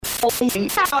Welcome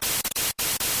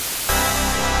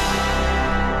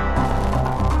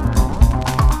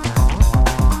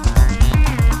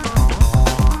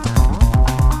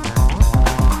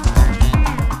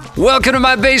to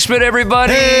my basement,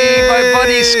 everybody. Hey! My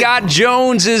buddy Scott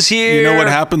Jones is here. You know what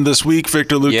happened this week,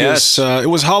 Victor Lucas? Yes. It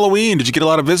was Halloween. Did you get a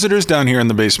lot of visitors down here in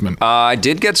the basement? I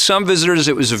did get some visitors.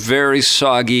 It was a very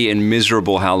soggy and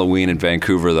miserable Halloween in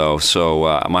Vancouver, though.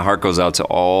 So my heart goes out to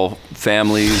all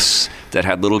families that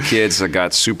had little kids that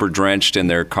got super drenched in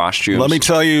their costumes. Let me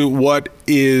tell you what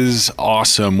is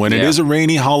awesome. When it is a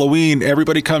rainy Halloween,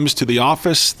 everybody comes to the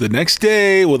office the next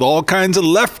day with all kinds of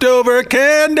leftover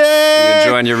candy. You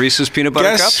enjoying your Reese's peanut butter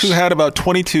Guess cups? who had about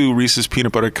 22 Reese's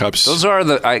peanut butter cups? Those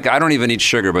are I don't even eat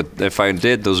sugar, but if I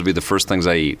did, those would be the first things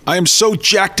I eat. I am so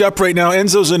jacked up right now.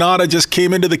 Enzo Zanata just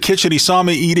came into the kitchen. He saw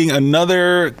me eating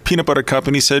another peanut butter cup,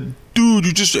 and he said, "Dude,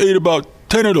 you just ate about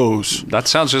 10 of those." That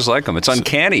sounds just like him. It's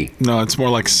uncanny. No, it's more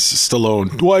like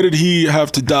Stallone. Why did he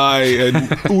have to die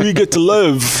and we get to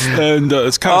live? And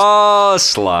it's kind of... Oh,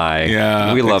 Sly.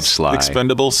 Yeah. We love Sly.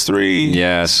 Expendables 3.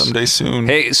 Yes. Someday soon.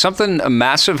 Hey, something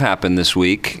massive happened this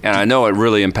week, and I know it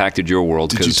really impacted your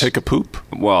world. Did you take a poop?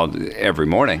 Well, every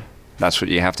morning. That's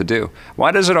what you have to do.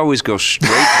 Why does it always go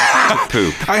straight to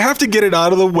poop? I have to get it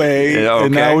out of the way, Okay.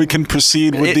 and now we can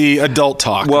proceed with the adult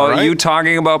talk. Well, all right? you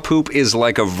talking about poop is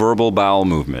like a verbal bowel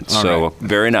movement. All So right.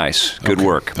 very nice. Good Okay.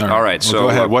 work. All right. All right. Well, So go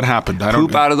ahead. What happened? I don't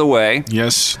poop know. out of the way.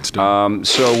 Yes. Let's do it.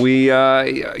 So we,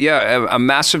 a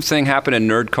massive thing happened in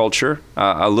nerd culture.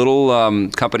 A little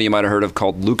company you might have heard of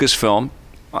called Lucasfilm.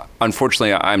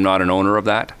 Unfortunately, I'm not an owner of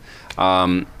that.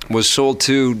 Was sold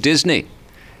to Disney.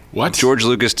 What? George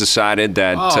Lucas decided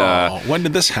that when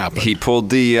did this happen? he pulled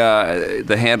the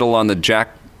handle on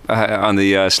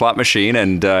the slot machine,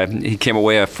 and he came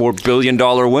away a $4 billion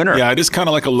winner. Yeah, it is kind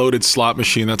of like a loaded slot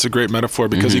machine. That's a great metaphor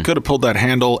because he could have pulled that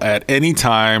handle at any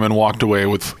time and walked away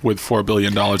with $4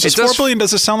 billion. Does $4 billion,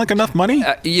 does it sound like enough money?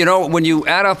 When you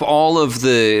add up all of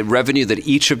the revenue that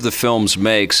each of the films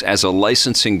makes as a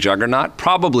licensing juggernaut,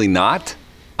 probably not.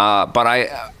 But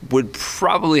I would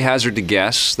probably hazard to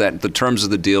guess that the terms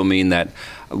of the deal mean that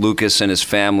Lucas and his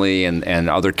family and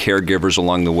other caregivers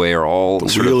along the way are all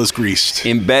The wheel is greased.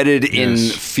 embedded in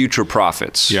future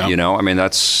profits. Yeah.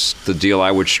 That's the deal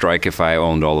I would strike if I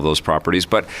owned all of those properties.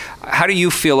 But how do you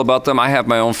feel about them? I have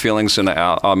my own feelings, and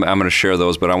I'm going to share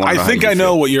those. But I want to know I think how you I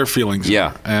know feel. what your feelings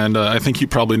are. And I think you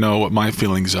probably know what my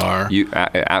feelings are.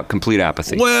 Complete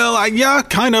apathy. Well,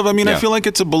 kind of. I mean, Yeah. I feel like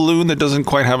it's a balloon that doesn't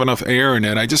quite have enough air in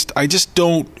it.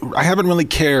 I haven't really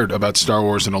cared about Star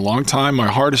Wars in a long time. My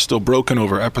heart is still broken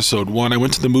over Episode 1. I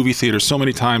went to the movie theater so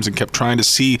many times and kept trying to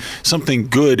see something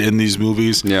good in these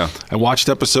movies. Yeah. I watched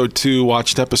Episode 2,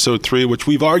 watched Episode 3, which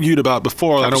we've argued about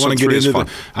before. I don't want to get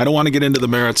into the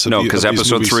merits of No, because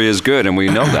Episode 3 is good, and we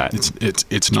know that.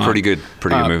 It's not pretty good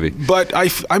movie. But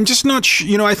I'm just not.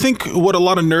 I think what a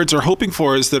lot of nerds are hoping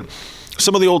for is that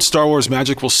some of the old Star Wars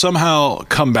magic will somehow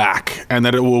come back, and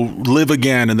that it will live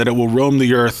again, and that it will roam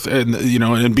the earth, and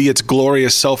and be its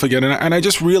glorious self again. And I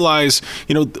just realized,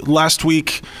 last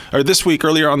week or this week,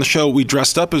 earlier on the show, we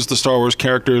dressed up as the Star Wars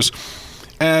characters.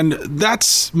 And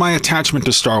that's my attachment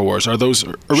to Star Wars, are those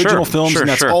original films, and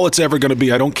that's all it's ever going to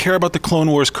be. I don't care about the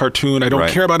Clone Wars cartoon. I don't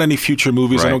care about any future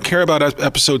movies. I don't care about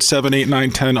Episode 7, 8,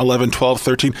 9, 10, 11, 12,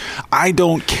 13. I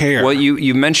don't care. Well,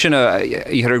 you mentioned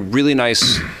you had a really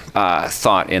nice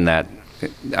thought in that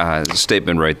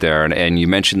statement right there, and you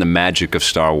mentioned the magic of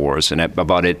Star Wars and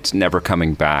about it never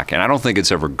coming back. And I don't think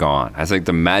it's ever gone. I think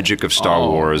the magic of Star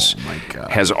Wars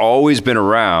has always been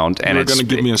around. And You're going to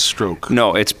give me a stroke.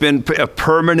 No, it's been a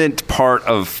permanent part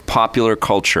of popular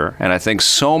culture, and I think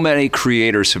so many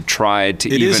creators have tried to.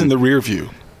 It is in the rear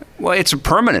view. Well, it's a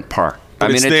permanent part.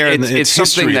 But it's something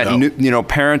history, that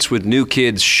parents with new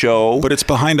kids show. But it's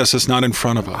behind us. It's not in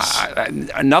front of us.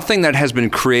 Nothing that has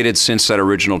been created since that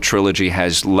original trilogy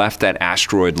has left that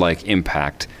asteroid-like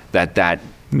impact that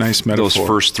nice metaphor. Those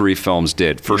first 3 films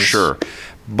did, for sure.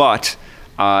 But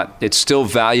it's still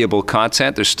valuable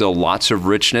content. There's still lots of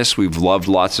richness. We've loved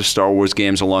lots of Star Wars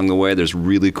games along the way. There's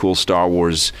really cool Star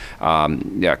Wars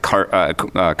comic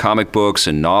books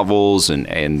and novels and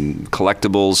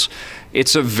collectibles.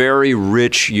 It's a very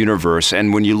rich universe.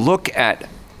 And when you look at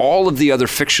all of the other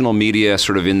fictional media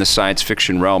sort of in the science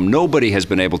fiction realm, nobody has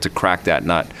been able to crack that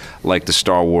nut like the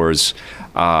Star Wars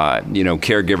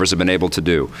caregivers have been able to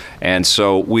do. And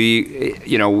so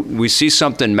we see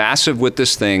something massive with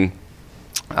this thing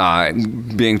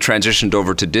being transitioned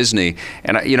over to Disney.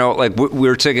 And, we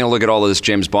were taking a look at all of this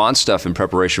James Bond stuff in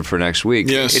preparation for next week.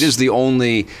 Yes. It is the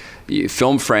only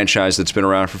film franchise that's been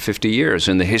around for 50 years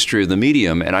in the history of the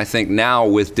medium. And I think now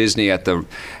with Disney at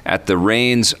the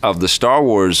reins of the Star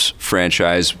Wars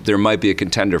franchise, there might be a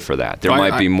contender for that. There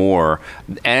might be more.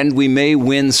 And we may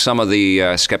win some of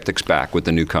the skeptics back with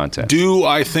the new content. Do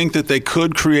I think that they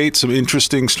could create some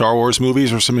interesting Star Wars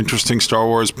movies or some interesting Star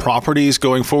Wars properties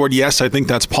going forward? Yes, I think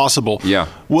that's possible. Yeah.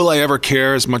 Will I ever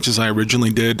care as much as I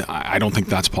originally did? I don't think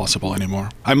that's possible anymore.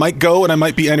 I might go and I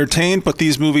might be entertained, but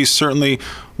these movies certainly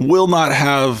will not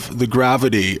have the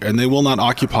gravity and they will not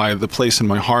occupy the place in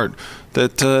my heart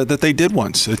that they did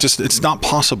once. It's not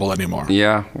possible anymore.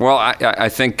 Yeah. Well, I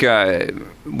think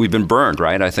we've been burned,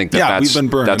 right? I think that's we've been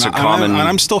burned. That's a common. And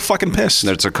I'm still fucking pissed.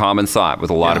 That's a common thought with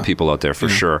a lot of people out there for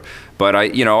sure. But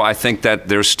I think that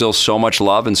there's still so much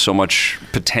love and so much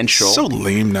potential. So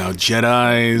lame now,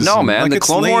 Jedis. No, man, the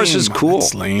Clone Wars is cool.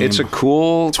 It's lame. It's a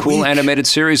cool animated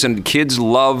series, and kids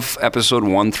love episode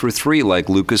 1 through 3, like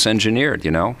Lucas engineered.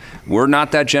 We're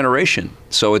not that generation,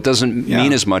 so it doesn't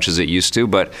mean as much as it used to.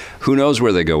 But who knows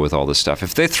where they go with all this stuff?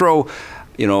 If they throw,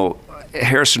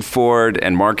 Harrison Ford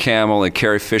and Mark Hamill and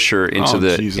Carrie Fisher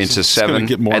into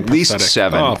 7, at least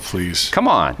 7. Oh, please. Come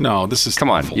on. No, this is Come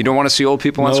on. awful. You don't want to see old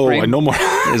people on screen? No more.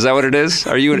 Is that what it is?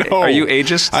 Are you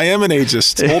ageist? I am an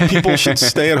ageist. Old people should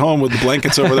stay at home with the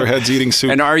blankets over their heads eating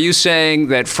soup. And are you saying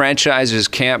that franchises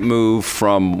can't move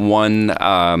from one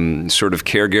sort of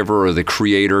caregiver or the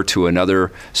creator to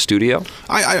another studio?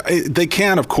 They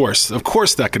can, of course. Of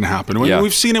course that can happen.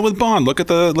 We've seen it with Bond. Look at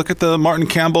the Martin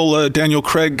Campbell, Daniel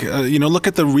Craig, look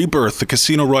at the Rebirth, the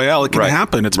Casino Royale. It can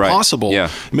happen. It's possible. Yeah.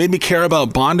 It made me care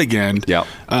about Bond again. Yeah.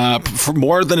 For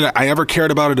more than I ever cared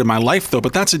about it in my life, though.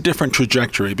 But that's a different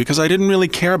trajectory because I didn't really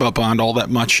care about Bond all that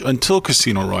much until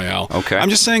Casino Royale. Okay. I'm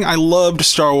just saying I loved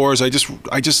Star Wars. I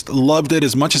just loved it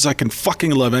as much as I can fucking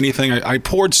love anything. I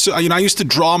poured. I used to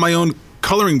draw my own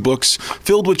coloring books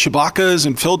filled with Chewbacca's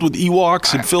and filled with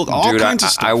Ewoks and filled all kinds of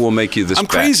stuff. I will make you this bet. I'm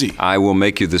crazy. I will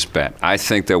make you this bet. I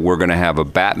think that we're going to have a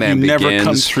Batman You Begins. never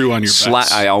come through on your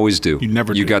bets. I always do. You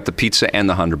never do. You got the pizza and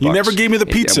the $100. You never gave me the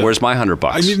pizza. Where's my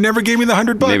 $100? You never gave me the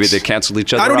 $100. Maybe they canceled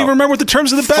each other out. I don't even remember what the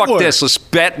terms of the bet were. Fuck this. Let's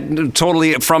bet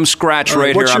totally from scratch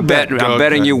right here. I'm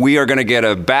betting you we are going to get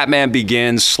a Batman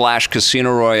Begins /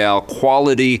 Casino Royale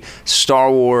quality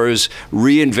Star Wars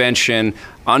reinvention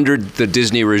under the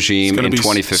Disney regime in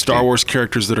 2015. Star Wars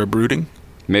characters that are brooding?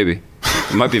 Maybe.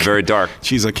 It might be very dark.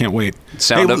 Jeez, I can't wait.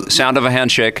 Sound of a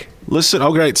handshake. Listen,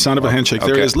 great. Sound of a handshake.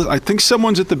 Okay. There it is. I think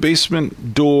someone's at the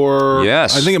basement door.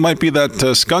 Yes. I think it might be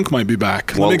that skunk might be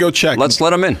back. Let me go check. Let's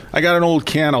let him in. I got an old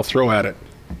can I'll throw at it.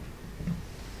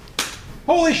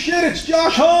 Holy shit, it's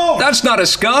Josh Holmes! That's not a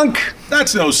skunk.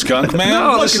 That's no skunk, man.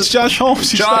 No, Look, it's Josh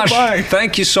Holmes. He Josh, stopped by.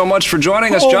 thank you so much for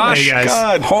joining us, Oh, Josh. my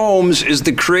God. Holmes is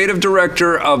the creative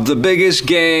director of the biggest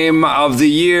game of the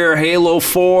year, Halo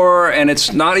 4, and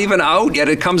it's not even out yet.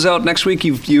 It comes out next week.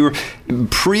 You're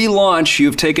pre-launch.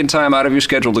 You've taken time out of your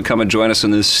schedule to come and join us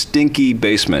in this stinky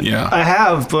basement. Yeah. I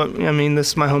have, but this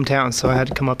is my hometown, so I had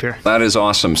to come up here. That is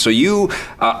awesome. So you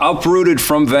uprooted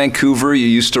from Vancouver. You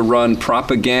used to run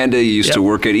propaganda. You used to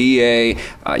work at EA.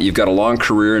 You've got a long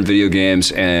career in video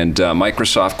games, and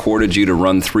Microsoft courted you to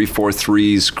run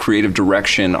 343's creative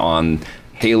direction on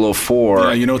Halo 4.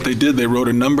 Yeah, you know what they did? They wrote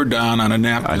a number down on a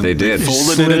napkin. They did.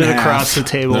 Folded Slid it in it across half. the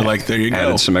table. They're like, there you go.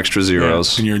 Added some extra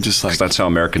zeros. And you're just like, that's how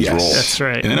Americans roll. That's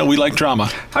right. We like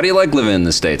drama. How do you like living in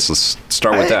the States? Let's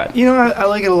start with that. I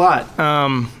like it a lot.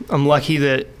 I'm lucky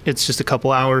that it's just a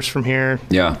couple hours from here.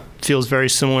 Yeah. Feels very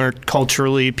similar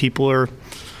culturally. People are,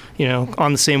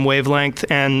 on the same wavelength,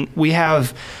 and we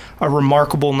have a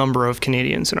remarkable number of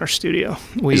Canadians in our studio.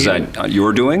 Is that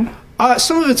your doing?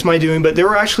 Some of it's my doing, but there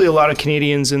were actually a lot of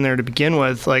Canadians in there to begin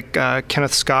with. Like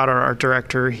Kenneth Scott, our art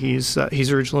director, he's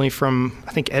originally from,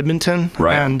 I think, Edmonton,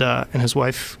 right. And his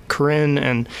wife Corinne,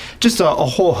 and just a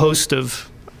whole host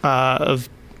of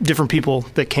different people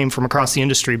that came from across the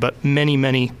industry, but many,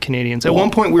 many Canadians. At one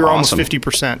point, we were almost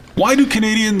 50%. Why do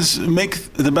Canadians make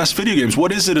the best video games?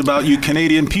 What is it about you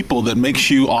Canadian people that makes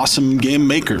you awesome game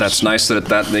makers? That's nice that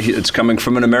it's coming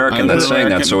from an American that's saying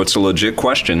that, so it's a legit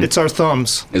question. It's our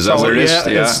thumbs. Is that what it is?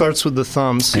 Yeah, it starts with the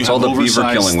thumbs. It's all the beaver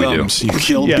killing thumbs. we do. You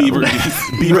killed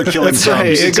beaver killing That's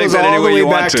right. thumbs. It goes all the way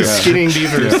back to skinning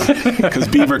beavers. Because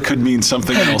beaver could mean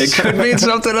something else. It could mean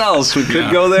something else. We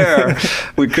could go there.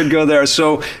 We could go there.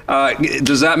 So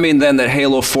does that mean then that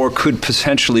Halo 4 could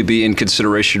potentially be in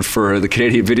consideration for the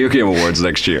Canadian Video Game Awards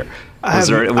next year? I have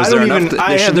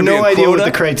no idea what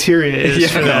the criteria is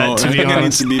for that, to be honest. I think it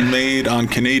needs to be made on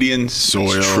Canadian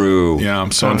soil. It's true. Yeah,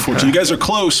 so unfortunately. You guys are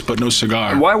close, but no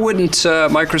cigar. Why wouldn't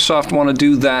Microsoft want to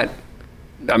do that?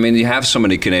 I mean, you have so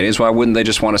many Canadians. Why wouldn't they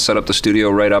just want to set up the studio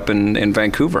right up in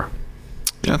Vancouver?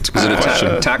 Yeah, that's a Is it good a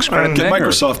question. tax credit Get thing? or-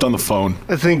 Microsoft on the phone.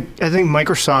 I think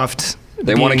Microsoft.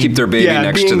 They want to keep their baby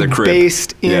next to being their crib.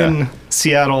 Based in Yeah.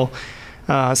 Seattle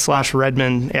 /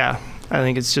 Redmond. Yeah, I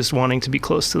think it's just wanting to be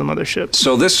close to the mothership.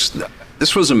 So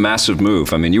this was a massive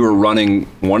move. I mean, you were running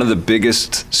one of the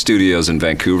biggest studios in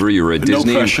Vancouver. You were a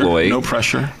Disney employee. No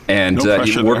pressure. And No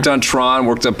pressure you worked there. on Tron,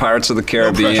 worked on Pirates of the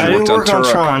Caribbean, pressure. I didn't worked work on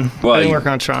Turok. Tron. Well, I didn't work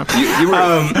on Tron. You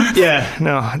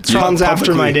were. Tron's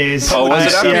after my days. Oh, was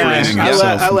it after your days?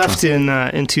 I left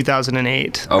in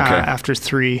 2008 Okay. after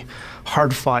 3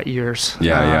 hard-fought years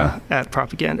at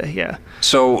Propaganda. Yeah.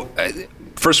 So,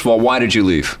 first of all, why did you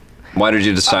leave? Why did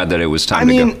you decide that it was time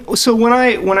to go? So when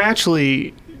I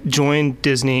actually joined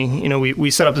Disney, we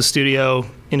set up the studio,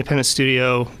 independent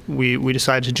studio. We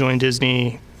decided to join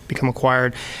Disney, become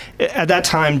acquired. At that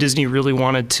time, Disney really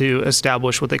wanted to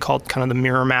establish what they called kind of the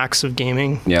Miramax of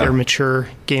gaming, their mature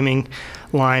gaming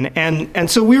line.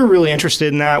 And so we were really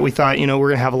interested in that. We thought, we're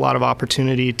going to have a lot of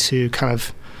opportunity to kind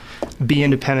of be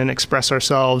independent, express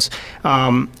ourselves,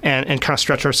 and kind of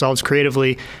stretch ourselves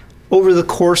creatively. Over the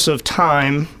course of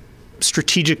time,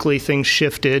 strategically things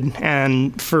shifted,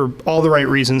 and for all the right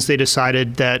reasons, they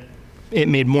decided that it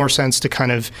made more sense to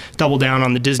kind of double down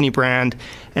on the Disney brand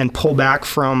and pull back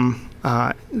from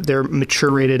their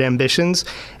mature-rated ambitions.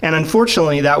 And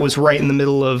unfortunately, that was right in the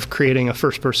middle of creating a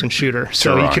first-person shooter.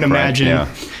 So you can imagine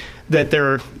that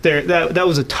that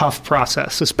was a tough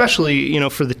process, especially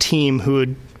for the team who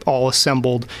had all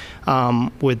assembled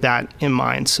with that in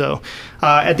mind. So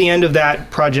at the end of that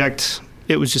project,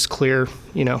 it was just clear,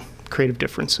 creative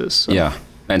differences. So. Yeah.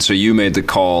 And so you made the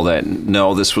call that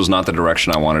no, this was not the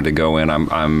direction I wanted to go in.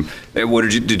 What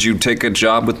did you take a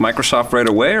job with Microsoft right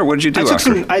away, or what did you do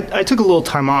after? I took a little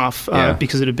time off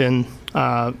because it had been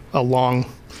a long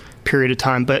period of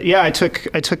time. But yeah, I took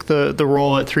the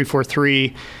role at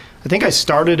 343. I think I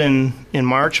started in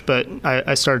March, but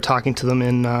I started talking to them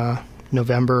in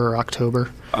November or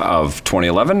October Of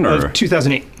 2011 or of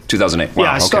 2008. 2008.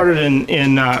 Wow, I started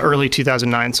in early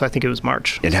 2009, so I think it was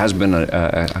March. It has been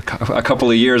a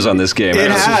couple of years on this game. It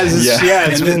has.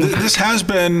 This has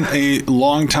been a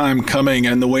long time coming,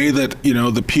 and the way that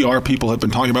the PR people have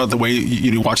been talking about, the way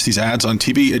you watch these ads on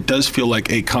TV, it does feel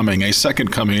like a coming, a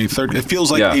second coming, a third. It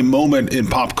feels like a moment in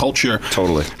pop culture.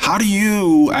 Totally. How do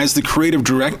you, as the creative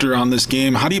director on this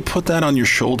game, how do you put that on your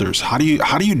shoulders? How do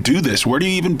you do this? Where do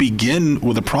you even begin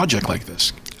with a project like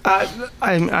this?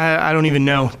 I don't even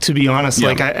know, to be honest. Yeah.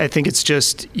 Like I think it's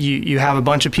just you have a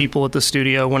bunch of people at the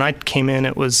studio. When I came in,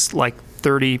 it was like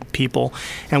 30 people,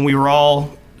 and we were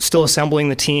all still assembling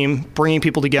the team, bringing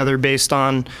people together based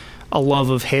on a love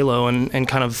of Halo and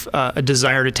kind of a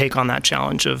desire to take on that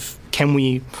challenge of, can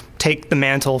we take the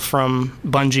mantle from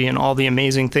Bungie and all the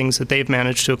amazing things that they've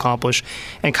managed to accomplish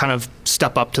and kind of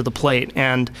step up to the plate.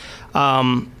 And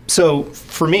so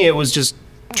for me, it was just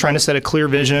trying to set a clear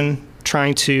vision,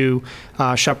 trying to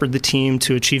shepherd the team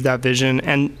to achieve that vision,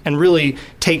 and really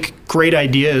take great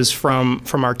ideas from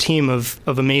our team of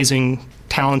amazing,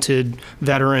 talented,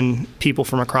 veteran people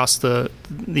from across the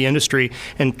industry,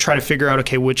 and try to figure out,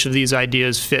 okay, which of these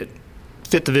ideas fit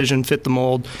the vision, fit the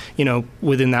mold,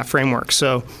 within that framework.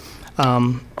 So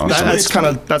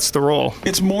that's the role.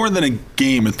 It's more than a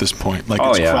game at this point. Like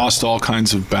it's crossed all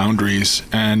kinds of boundaries.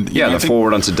 And the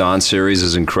Forward Unto Dawn series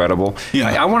is incredible.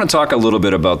 Yeah. I want to talk a little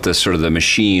bit about this sort of the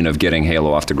machine of getting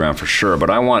Halo off the ground for sure. But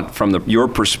I want from your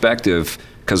perspective,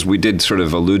 because we did sort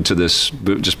of allude to this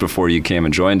just before you came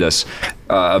and joined us,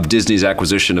 of Disney's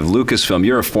acquisition of Lucasfilm.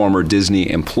 You're a former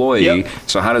Disney employee,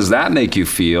 so how does that make you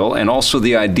feel? And also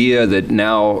the idea that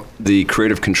now the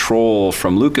creative control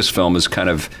from Lucasfilm is kind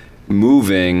of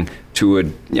moving to a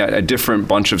different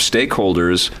bunch of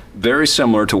stakeholders, very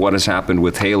similar to what has happened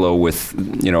with Halo, with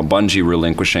Bungie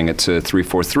relinquishing it to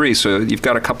 343. So you've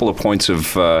got a couple of points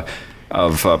of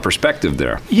perspective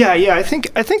there. Yeah. I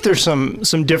think there's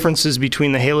some differences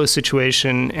between the Halo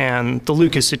situation and the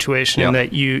Lucas situation in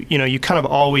that you kind of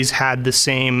always had the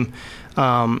same.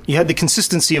 You had the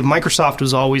consistency of Microsoft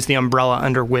was always the umbrella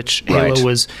under which Halo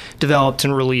was developed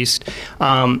and released,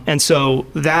 and so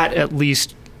that at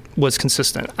least was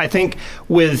consistent. I think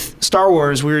with Star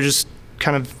Wars, we were just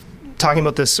kind of talking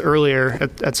about this earlier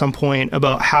at some point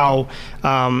about how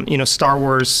Star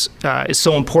Wars is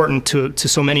so important to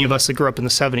so many of us that grew up in the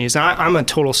 70s. And I'm a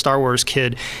total Star Wars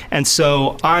kid, and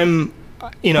so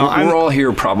we're all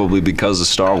here probably because of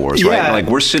Star Wars, right? Like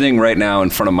we're sitting right now in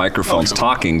front of microphones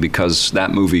talking because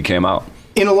that movie came out.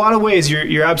 In a lot of ways,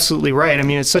 you're absolutely right. I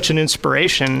mean, it's such an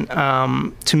inspiration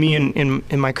to me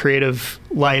in my creative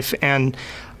life, and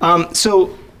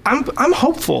so I'm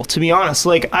hopeful, to be honest.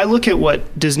 Like, I look at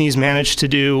what Disney's managed to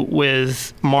do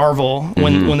with Marvel.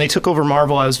 When they took over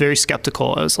Marvel, I was very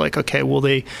skeptical. I was like, okay, will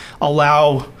they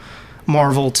allow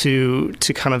Marvel to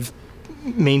kind of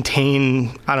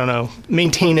maintain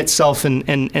itself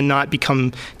and not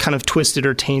become kind of twisted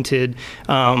or tainted,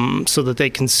 so that they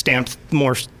can stamp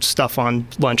more stuff on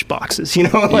lunch boxes,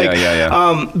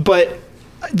 but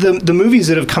the movies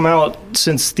that have come out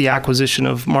since the acquisition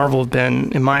of Marvel have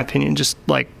been, in my opinion, just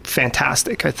like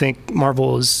fantastic. I think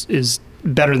Marvel is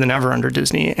better than ever under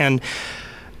Disney. And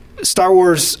Star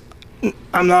Wars,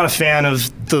 I'm not a fan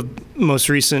of the most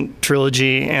recent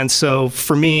trilogy, and so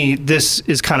for me, this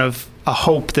is kind of a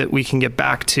hope that we can get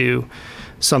back to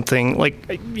something like,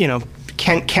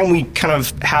 can we kind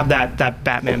of have that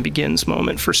Batman Begins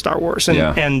moment for Star Wars?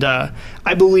 And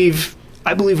I believe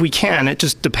we can. It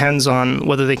just depends on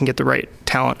whether they can get the right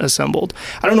talent assembled.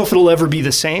 I don't know if it'll ever be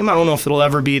the same. I don't know if it'll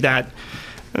ever be that.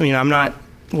 I mean, I'm not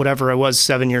whatever I was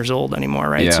 7 years old anymore,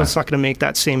 right? Yeah. So it's not going to make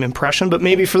that same impression. But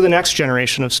maybe for the next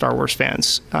generation of Star Wars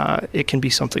fans, it can be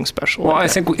something special. Well, I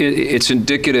think it's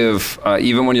indicative,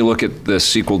 even when you look at the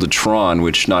sequel to Tron,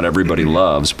 which not everybody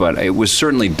loves, but it was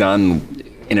certainly done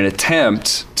in an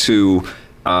attempt to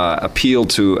appeal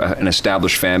to an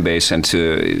established fan base and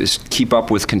to keep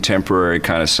up with contemporary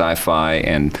kind of sci-fi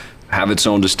and have its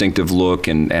own distinctive look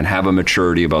and have a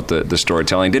maturity about the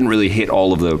storytelling. Didn't really hit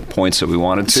all of the points that we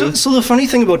wanted to. So the funny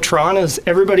thing about Tron is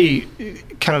everybody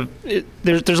kind of,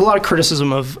 there's a lot of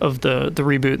criticism of the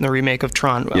reboot and the remake of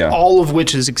Tron, all of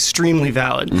which is extremely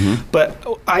valid. But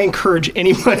I encourage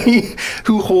anybody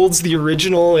who holds the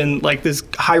original in like this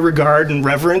high regard and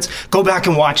reverence, go back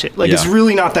and watch it. Like, it's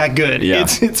really not that good.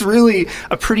 It's really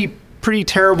a pretty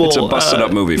terrible. It's a busted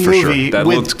up movie for sure. That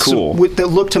looked cool. That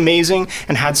looked amazing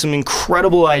and had some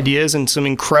incredible ideas and some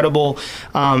incredible,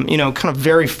 kind of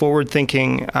very forward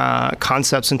thinking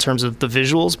concepts in terms of the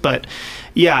visuals. But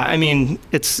yeah, I mean,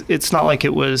 it's not like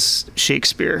it was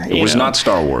Shakespeare. It was not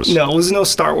Star Wars. No, it was no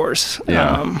Star Wars.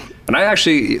 Yeah. And I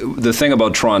actually, the thing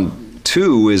about Tron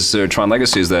 2 is Tron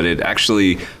Legacy is that it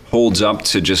actually holds up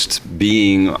to just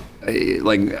being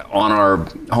like on our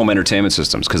home entertainment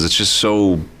systems because it's just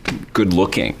so good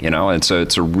looking, and so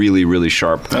it's a really, really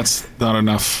sharp. That's not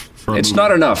enough. It's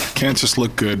not enough. Can't just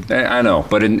look good. I know,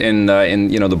 but in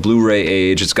the Blu-ray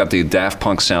age, it's got the Daft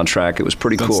Punk soundtrack. It was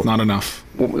pretty cool. That's not enough.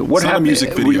 What happened? Not a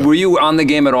music video. Were you on the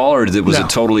game at all, or was it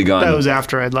totally gone? That was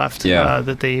after I'd left.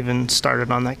 That they even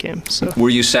started on that game. So were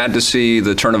you sad to see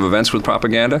the turn of events with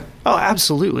propaganda? Oh,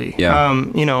 absolutely. Yeah.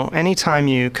 Anytime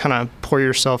you kind of pour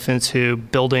yourself into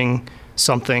building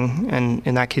something, and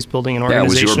in that case, building an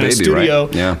organization, baby, a studio,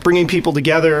 right? Bringing people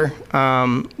together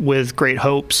with great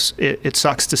hopes, it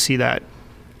sucks to see that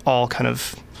all kind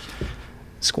of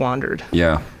squandered.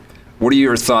 Yeah. What are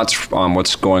your thoughts on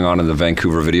what's going on in the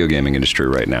Vancouver video gaming industry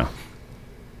right now?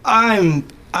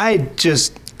 I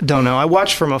just don't know. I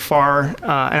watch from afar, and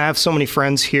I have so many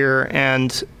friends here,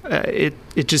 and it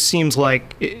just seems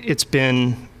like it's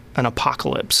been an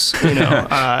apocalypse,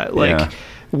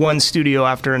 one studio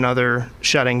after another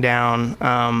shutting down.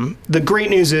 The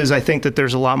great news is I think that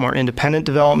there's a lot more independent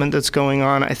development that's going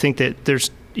on. I think that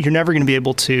you're never going to be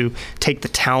able to take the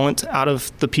talent out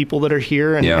of the people that are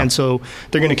here, and so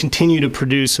they're going to continue to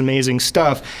produce amazing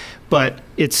stuff. But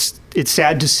it's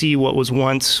sad to see what was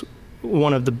once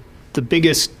one of the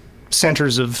biggest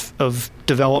centers of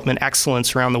development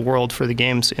excellence around the world for the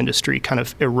games industry kind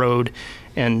of erode,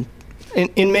 and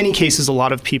in many cases, a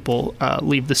lot of people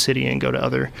leave the city and go to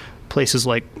other places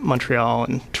like Montreal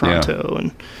and Toronto.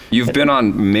 And you've been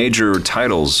on major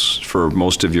titles for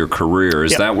most of your career.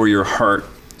 Is that where your heart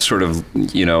sort of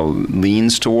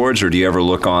leans towards, or do you ever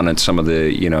look on at some of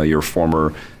the your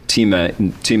former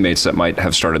teammates that might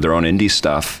have started their own indie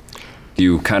stuff? Do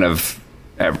you kind of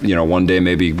one day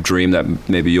maybe dream that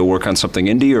maybe you'll work on something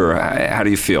indie, or how do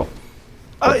you feel?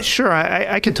 Sure,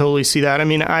 I could totally see that. I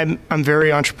mean, I'm very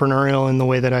entrepreneurial in the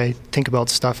way that I think about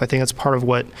stuff. I think that's part of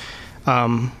what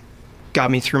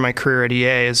got me through my career at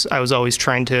EA. Is I was always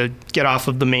trying to get off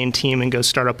of the main team and go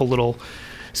start up a little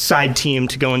side team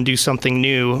to go and do something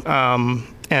new,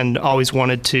 and always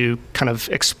wanted to kind of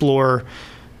explore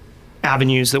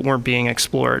avenues that weren't being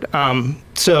explored.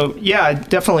 So yeah,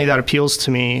 definitely that appeals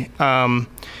to me.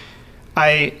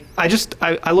 I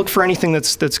look for anything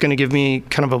that's going to give me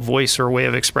kind of a voice or a way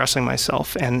of expressing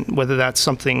myself, and whether that's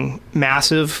something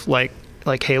massive like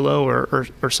Halo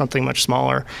or something much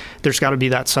smaller, there's got to be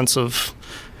that sense of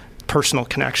personal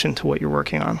connection to what you're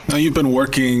working on. Now, you've been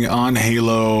working on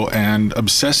Halo and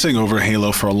obsessing over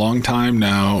Halo for a long time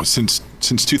now, since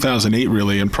 2008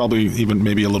 really, and probably even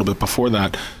maybe a little bit before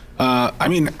that. I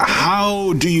mean,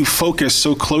 how do you focus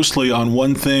so closely on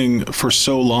one thing for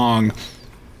so long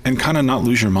and kind of not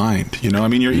lose your mind? You know, I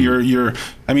mean,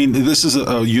 I mean, this is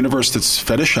a universe that's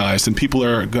fetishized, and people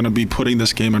are going to be putting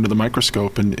this game under the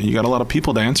microscope, and you got a lot of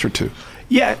people to answer to.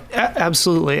 Yeah,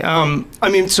 absolutely. I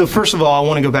mean, so first of all, I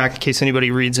want to go back in case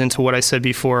anybody reads into what I said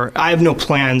before. I have no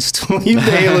plans to leave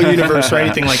the Halo universe or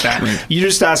anything like that. Right. You're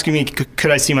just asking me,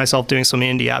 could I see myself doing some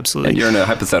indie? Absolutely. And you're in a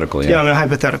hypothetical, yeah. Yeah, I'm in a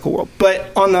hypothetical world.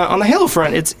 But on the Halo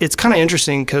front, it's kind of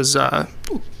interesting because,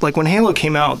 like when Halo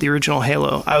came out, the original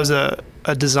Halo, I was a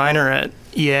designer at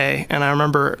EA, and I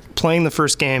remember playing the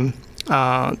first game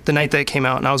the night that it came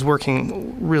out, and I was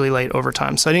working really late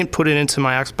overtime, so I didn't put it into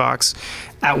my Xbox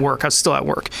at work. I was still at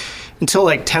work until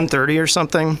like 10:30 or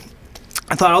something.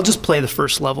 I thought I'll just play the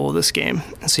first level of this game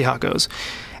and see how it goes.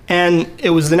 And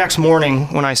it was the next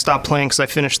morning when I stopped playing because I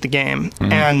finished the game,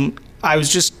 and I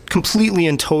was just completely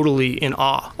and totally in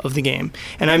awe of the game.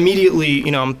 And I immediately,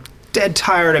 you know, I'm dead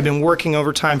tired. I've been working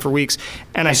overtime for weeks,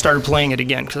 and I started playing it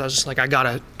again because I was just like, I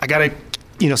gotta,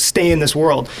 you know, stay in this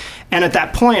world. And at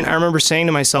that point, I remember saying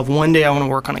to myself, one day I want to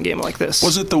work on a game like this.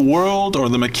 Was it the world or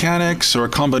the mechanics or a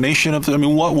combination of, I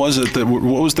mean, what was it what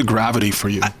was the gravity for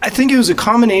you? I think it was a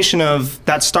combination of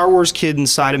that Star Wars kid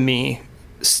inside of me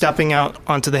stepping out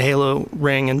onto the Halo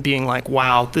ring and being like,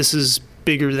 wow, this is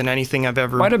bigger than anything I've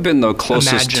ever Might have been the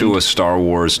closest imagined. to a Star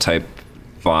Wars type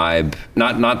vibe,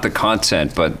 not the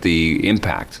content, but the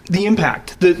impact. The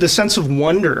impact, the sense of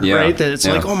wonder, right? That it's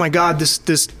like, oh my God,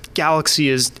 this galaxy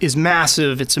is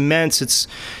massive, it's immense, it's,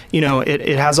 you know,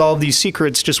 it has all of these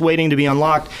secrets just waiting to be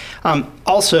unlocked.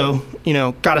 Also, you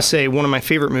know, gotta say, one of my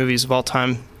favorite movies of all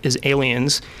time is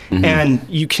Aliens, and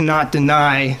you cannot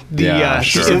deny the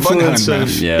influence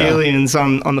of Aliens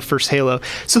on the first Halo.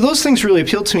 So those things really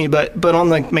appealed to me, but on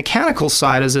the mechanical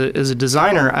side, as a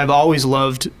designer, I've always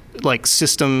loved like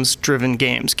systems-driven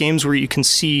games where you can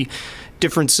see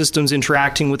different systems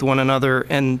interacting with one another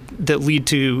and that lead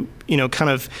to, you know,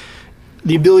 kind of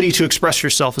the ability to express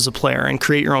yourself as a player and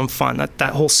create your own fun.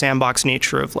 That whole sandbox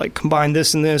nature of like combine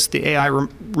this and this, the AI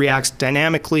reacts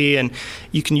dynamically, and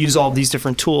you can use all of these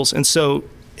different tools. And so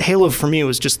Halo for me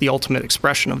was just the ultimate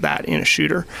expression of that in a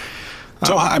shooter.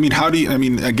 So, I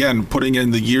mean, again, putting in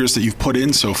the years that you've put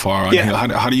in so far,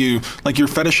 how do you, like your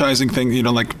fetishizing thing, you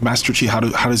know, like Master Chief, how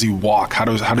does he walk? How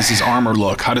does his armor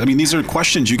look? I mean, these are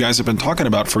questions you guys have been talking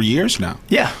about for years now.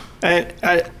 Yeah.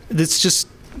 It's just,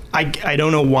 I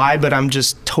don't know why, but I'm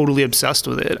just totally obsessed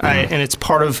with it. And it's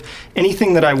part of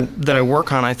anything that I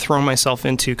work on, I throw myself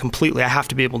into completely. I have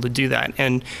to be able to do that.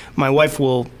 And my wife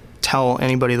will tell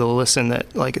anybody that'll listen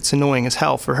that like it's annoying as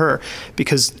hell for her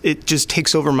because it just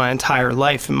takes over my entire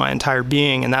life and my entire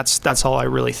being, and that's all I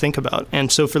really think about.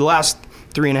 And so for the last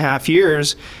 3.5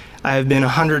 years, I have been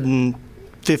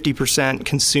 150%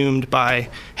 consumed by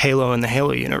Halo and the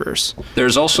Halo universe.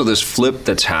 There's also this flip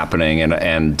that's happening,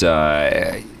 and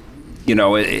you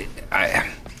know,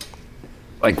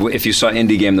 like if you saw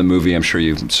Indie Game the movie, I'm sure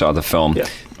you saw the film,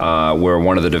 where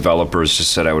one of the developers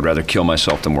just said, I would rather kill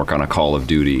myself than work on a Call of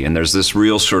Duty. And there's this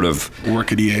real sort of...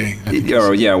 Work at EA.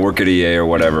 Work at EA or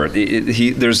whatever.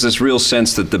 There's this real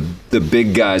sense that the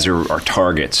big guys are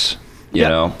targets. You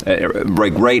know,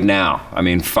 like right now, I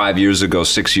mean, 5 years ago,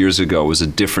 6 years ago, it was a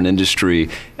different industry,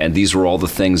 and these were all the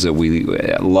things that we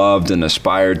loved and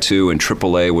aspired to, and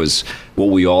AAA was what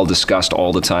we all discussed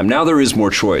all the time. Now there is more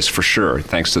choice, for sure,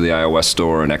 thanks to the iOS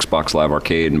Store and Xbox Live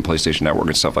Arcade and PlayStation Network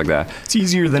and stuff like that. It's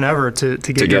easier than ever to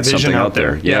get your vision something out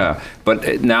there. Yeah.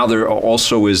 But now there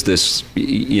also is this,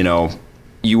 you know,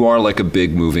 you are like a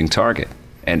big moving target.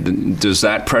 And does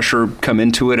that pressure come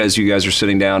into it as you guys are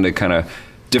sitting down to kind of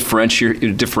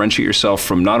differentiate yourself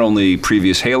from not only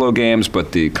previous Halo games,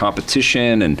 but the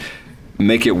competition, and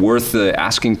make it worth the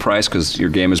asking price because your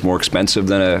game is more expensive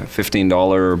than a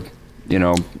 $15, you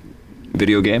know,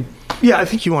 video game? Yeah, I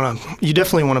think you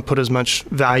definitely want to put as much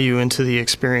value into the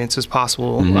experience as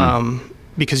possible,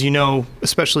 because, you know,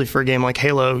 especially for a game like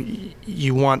Halo,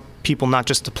 you want people not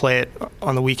just to play it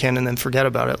on the weekend and then forget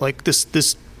about it. Like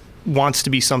this wants to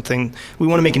be something, we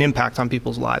want to make an impact on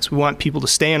people's lives. We want people to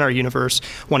stay in our universe,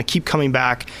 want to keep coming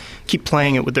back, keep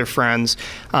playing it with their friends.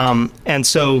 And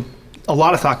so a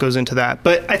lot of thought goes into that.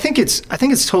 But I think it's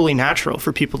totally natural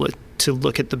for people to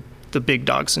look at the the big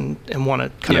dogs and want to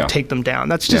kind Yeah. of take them down.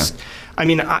 That's just, I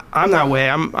mean, I'm that way.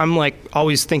 I'm like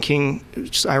always thinking,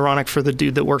 it's ironic for the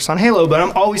dude that works on Halo, but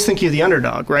I'm always thinking of the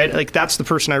underdog, right? Like that's the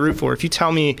person I root for. If you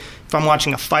tell me, if I'm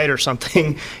watching a fight or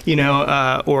something, you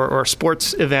know, or a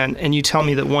sports event, and you tell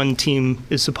me that one team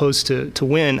is supposed to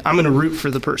win, I'm going to root for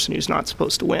the person who's not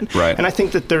supposed to win. Right. And I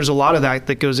think that there's a lot of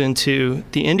that goes into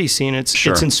the indie scene.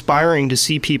 It's inspiring to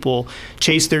see people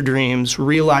chase their dreams,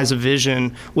 realize a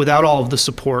vision without all of the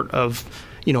support of,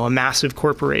 you know, a massive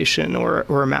corporation or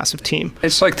a massive team.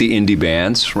 It's like the indie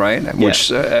bands, right? Which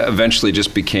eventually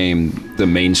just became the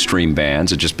mainstream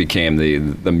bands. It just became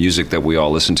the music that we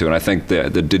all listen to. And I think the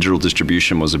digital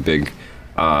distribution was a big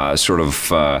sort of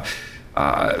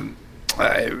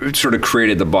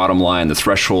created the bottom line. The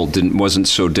threshold wasn't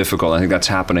so difficult. I think that's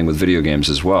happening with video games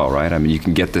as well, right? I mean, you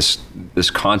can get this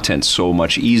content so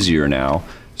much easier now,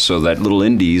 so that little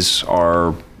indies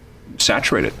are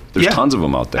saturated. There's tons of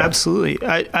them out there. Absolutely.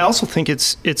 I also think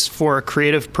it's for a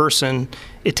creative person,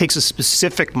 it takes a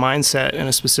specific mindset and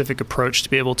a specific approach to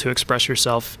be able to express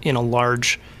yourself in a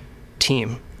large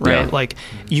team, right? Yeah. Like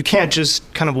you can't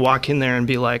just kind of walk in there and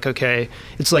be like, okay,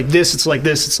 it's like this, it's like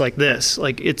this, it's like this.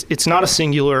 Like it's not a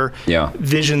singular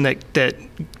vision that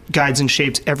guides and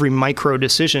shapes every micro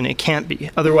decision. It can't be.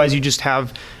 Otherwise you just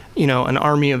have, you know, an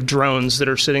army of drones that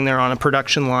are sitting there on a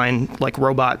production line like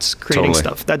robots creating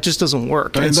stuff. That just doesn't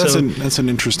work. And that's an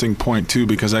interesting point too,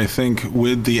 because I think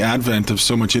with the advent of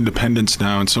so much independence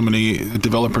now and so many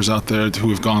developers out there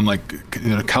who have gone like, you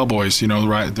know, cowboys, you know,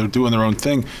 right? They're doing their own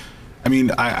thing. I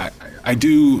mean, I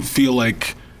do feel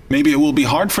like maybe it will be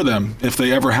hard for them if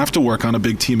they ever have to work on a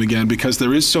big team again, because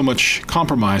there is so much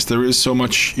compromise. There is so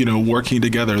much, you know, working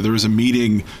together. There is a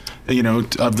meeting, you know,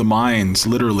 of the minds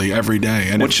literally every day.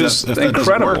 And which is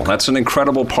incredible. That's an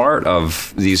incredible part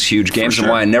of these huge games, and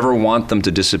why I never want them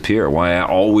to disappear. Why I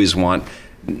always want,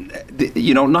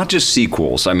 you know, not just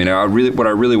sequels. I mean, what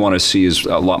I really want to see is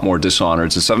a lot more Dishonored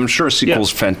and stuff. I'm sure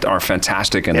sequels are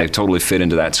fantastic, and they totally fit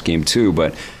into that scheme too.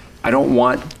 But I don't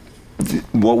want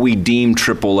what we deem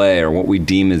AAA or what we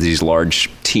deem as these large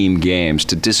team games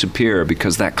to disappear,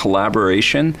 because that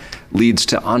collaboration leads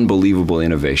to unbelievable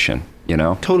innovation, you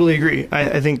know? Totally agree.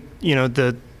 I think, you know,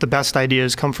 the best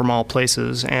ideas come from all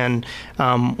places. And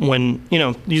when, you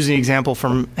know, using the example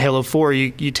from Halo 4,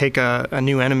 you take a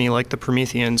new enemy like the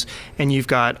Prometheans, and you've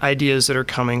got ideas that are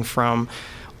coming from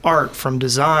art, from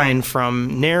design,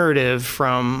 from narrative,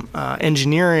 from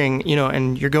engineering, you know,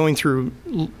 and you're going through,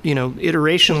 you know,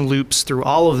 iteration loops through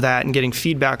all of that and getting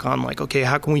feedback on like, okay,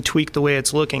 how can we tweak the way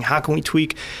it's looking? How can we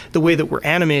tweak the way that we're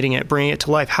animating it, bringing it to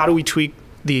life? How do we tweak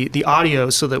the audio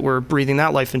so that we're breathing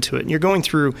that life into it? And you're going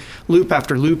through loop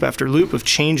after loop after loop of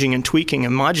changing and tweaking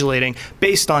and modulating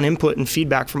based on input and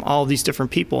feedback from all of these different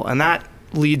people. And that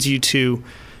leads you to,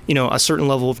 you know, a certain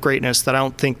level of greatness that I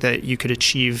don't think that you could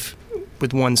achieve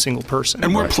with one single person.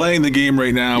 And we're playing the game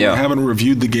right now. We haven't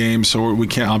reviewed the game, so we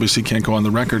can't go on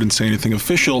the record and say anything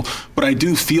official, but I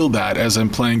do feel that as I'm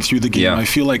playing through the game. I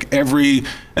feel like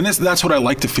that's what I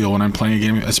like to feel when I'm playing a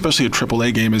game, especially a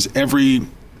AAA game, is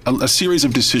a series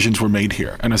of decisions were made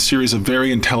here, and a series of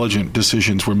very intelligent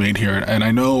decisions were made here. And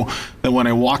I know that when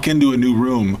I walk into a new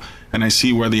room and I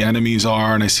see where the enemies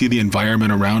are and I see the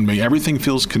environment around me, everything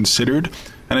feels considered.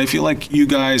 And I feel like you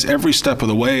guys, every step of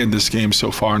the way in this game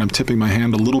so far, and I'm tipping my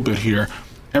hand a little bit here,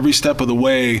 every step of the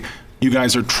way, you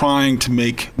guys are trying to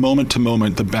make moment to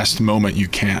moment the best moment you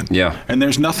can. Yeah. And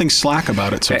there's nothing slack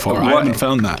about it so far. I haven't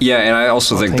found that. Yeah, and I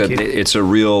also think that it's a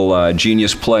real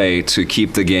genius play to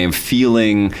keep the game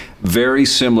feeling very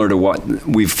similar to what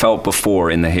we've felt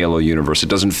before in the Halo universe. It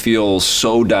doesn't feel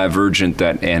so divergent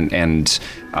that and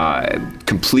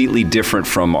completely different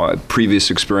from previous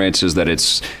experiences that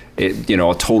it's you know,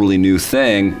 a totally new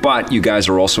thing, but you guys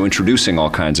are also introducing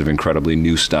all kinds of incredibly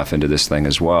new stuff into this thing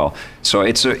as well. So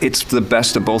it's the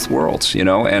best of both worlds, you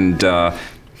know, and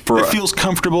it feels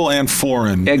comfortable and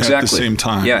foreign at the same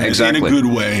time. Yeah, exactly. In a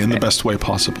good way, in the best way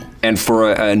possible. And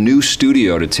for a new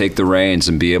studio to take the reins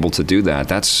and be able to do that,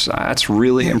 that's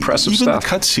really impressive stuff. Even the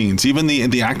cutscenes, even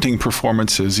the acting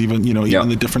performances, even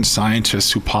the different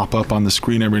scientists who pop up on the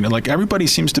screen every night. Like everybody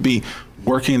seems to be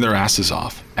working their asses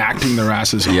off, acting their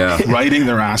asses off, writing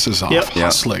their asses off,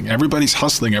 hustling. Everybody's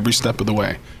hustling every step of the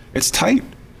way. It's tight.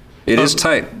 It is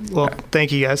tight. Well,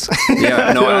 thank you guys. Yeah, no,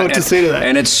 I don't know what to say to that.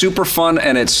 And it's super fun,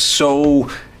 and it's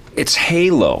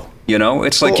Halo. You know,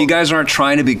 it's like you guys aren't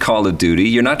trying to be Call of Duty.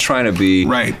 You're not trying to be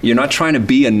You're not trying to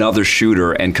be another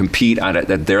shooter and compete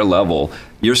at their level.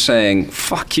 You're saying,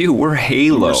 "Fuck you, we're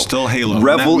Halo. We're still Halo.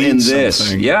 Revel in this."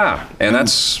 Something. Yeah, and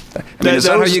that's. I mean, is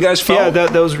that how you guys felt? Yeah,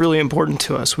 that was really important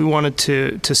to us. We wanted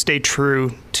to stay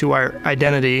true to our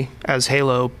identity as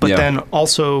Halo, but then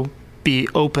also be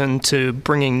open to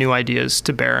bringing new ideas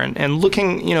to bear and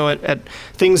looking, at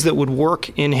things that would work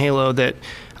in Halo that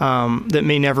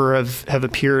may never have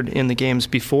appeared in the games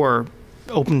before.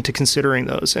 Open to considering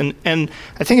those, and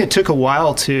I think it took a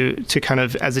while to kind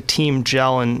of as a team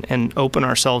gel and open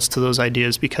ourselves to those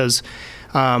ideas, because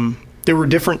there were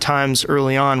different times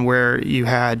early on where you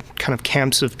had kind of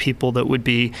camps of people that would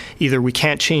be either we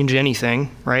can't change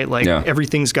anything, right? Like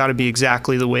everything's got to be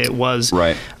exactly the way it was,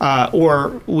 right?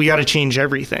 Or we got to change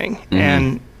everything,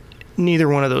 and neither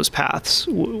one of those paths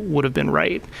would have been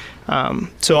right.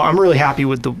 So I'm really happy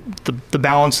with the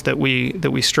balance that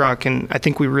we struck, and I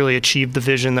think we really achieved the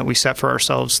vision that we set for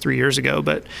ourselves 3 years ago.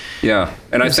 But yeah,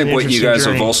 and I think what you guys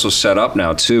have also set up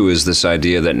now too is this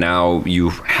idea that now you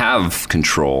have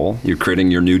control. You're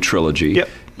creating your new trilogy. Yep.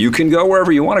 You can go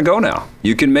wherever you want to go now.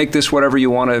 You can make this whatever you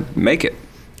want to make it.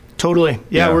 Totally.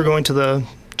 Yeah. We're going to the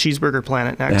cheeseburger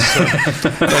planet next.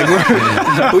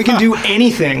 So, we can do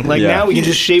anything. Now we can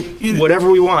just shape whatever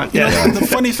we want. The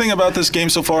funny thing about this game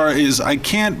so far is I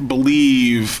can't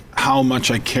believe how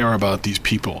much I care about these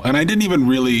people. And I didn't even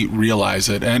really realize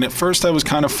it. And at first I was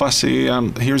kind of fussy.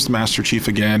 Here's the Master Chief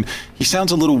again. He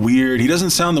sounds a little weird. He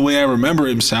doesn't sound the way I remember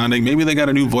him sounding. Maybe they got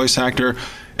a new voice actor.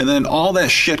 And then all that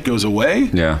shit goes away.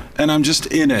 Yeah. And I'm just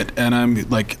in it. And I'm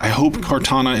like, I hope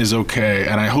Cortana is okay.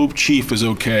 And I hope Chief is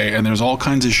okay. And there's all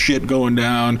kinds of shit going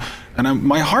down. And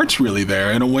my heart's really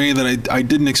there in a way that I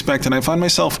didn't expect. And I find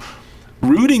myself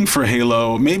rooting for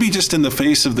Halo, maybe just in the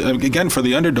face of, again, for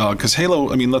the underdog. Because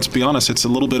Halo, I mean, let's be honest, it's a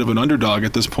little bit of an underdog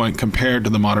at this point compared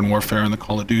to the Modern Warfare and the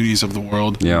Call of Duties of the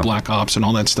world, Black Ops and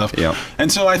all that stuff. Yeah.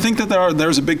 And so I think that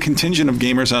there's a big contingent of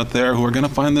gamers out there who are going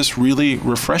to find this really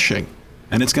refreshing.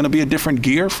 And it's going to be a different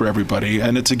gear for everybody,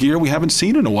 and it's a gear we haven't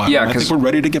seen in a while. Yeah, I think we're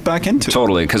ready to get back into.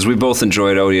 Totally, because we both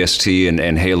enjoyed ODST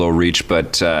and Halo Reach,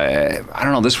 but I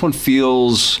don't know, this one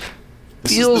feels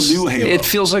the new Halo. It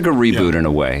feels like a reboot in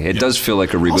a way. It does feel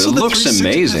like a reboot. Also, it looks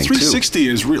amazing. The 360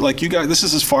 is like you guys. This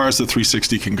is as far as the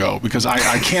 360 can go, because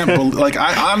I can't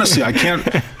honestly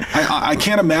I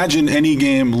can't imagine any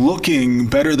game looking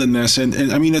better than this.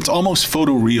 And I mean, it's almost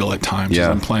photoreal at times as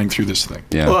I'm playing through this thing.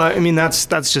 Yeah. Well, I mean, that's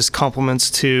just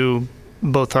compliments to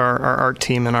both our art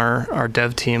team and our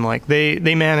dev team. Like they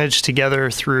managed together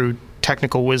through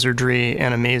technical wizardry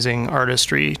and amazing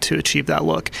artistry to achieve that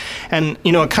look. And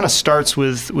it kind of starts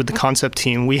with the concept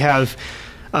team. We have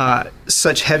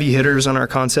such heavy hitters on our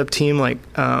concept team, like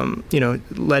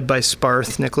led by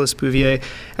Sparth, Nicholas Bouvier.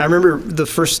 And I remember the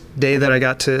first day that I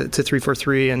got to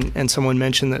 343 and someone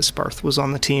mentioned that Sparth was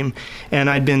on the team, and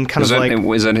I'd been is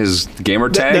that his gamer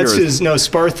tag?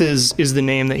 Sparth is the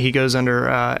name that he goes under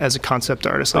as a concept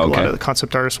artist. Like a lot of the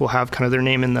concept artists will have kind of their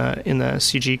name in the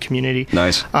CG community.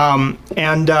 Nice.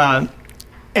 And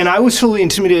I was totally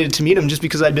intimidated to meet him just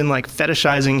because I'd been like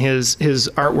fetishizing his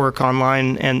artwork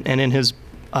online and in his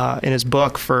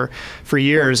book for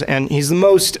years. And he's the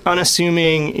most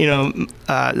unassuming,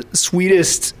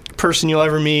 sweetest person you'll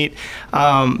ever meet.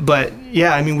 But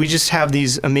yeah, I mean, we just have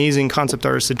these amazing concept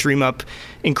artists that dream up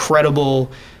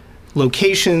incredible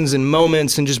locations and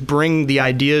moments and just bring the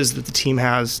ideas that the team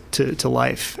has to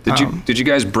life. Did you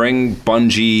guys bring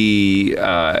Bungie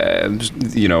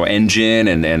engine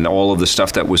and all of the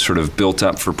stuff that was sort of built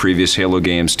up for previous Halo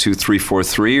games 2, 3, 4,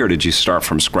 3, or did you start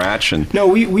from scratch? No,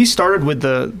 we started with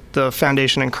the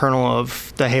foundation and kernel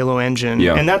of the Halo engine,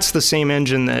 and that's the same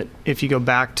engine that if you go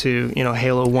back to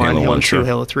Halo 1, Halo 2, sure.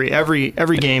 Halo 3,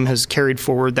 every game has carried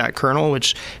forward that kernel,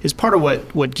 which is part of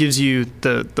what gives you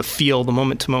the feel, the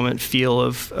moment to moment feel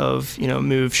of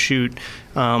move, shoot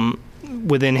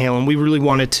within Halo, and we really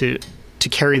wanted to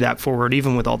carry that forward,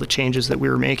 even with all the changes that we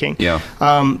were making. Yeah.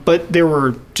 But there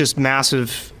were just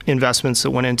massive investments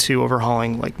that went into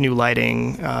overhauling, like new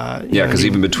lighting. Because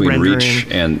even between rendering. Reach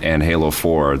and Halo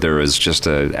 4, there is just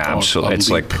a absolute.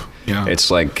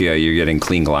 It's like you're getting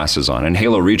clean glasses on. And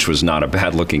Halo Reach was not a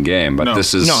bad looking game, but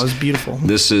this is it was beautiful.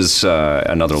 This is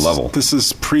another level. This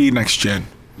is pre-next gen.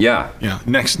 Yeah.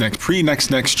 Next gen.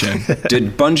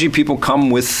 Did Bungie people come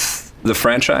with the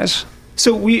franchise?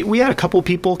 So we had a couple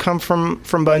people come from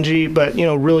Bungie, but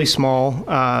really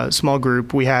small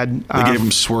group. We had they gave them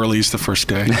swirlies the first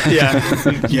day. Yeah,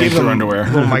 gave them underwear,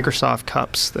 little Microsoft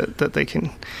cups that they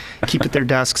can keep at their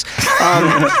desks.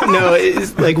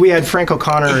 We had Frank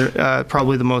O'Connor,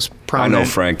 probably the most prominent. I know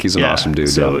Frank; he's an awesome dude.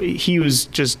 So he was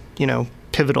just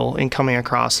pivotal in coming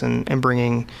across and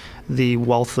bringing the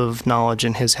wealth of knowledge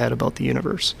in his head about the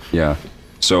universe. Yeah.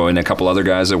 So, and a couple other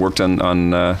guys that worked on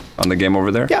the game over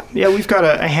there? Yeah, we've got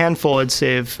a handful, I'd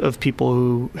say, of people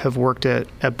who have worked at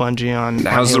Bungie on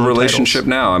How's the Halo relationship titles.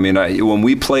 now? I mean, when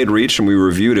we played Reach and we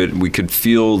reviewed it, we could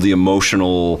feel the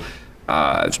emotional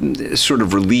sort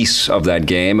of release of that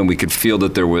game, and we could feel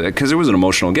that because it was an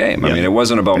emotional game. I mean, it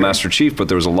wasn't about Master Chief, but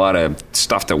there was a lot of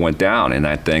stuff that went down in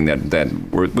that thing that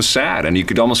was sad, and you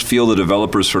could almost feel the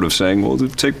developers sort of saying, well,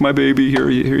 take my baby, here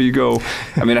you go.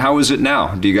 I mean, how is it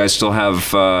now? Do you guys still have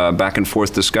back and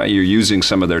forth discussion? You're using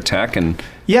some of their tech?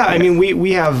 Yeah, I mean,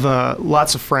 we have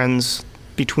lots of friends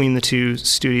between the two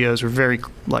studios. We're very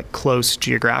close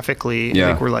geographically. Yeah. I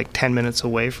think we're 10 minutes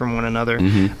away from one another.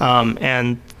 Mm-hmm.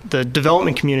 And the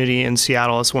development community in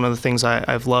Seattle is one of the things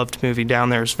I've loved moving down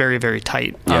there. Is very, very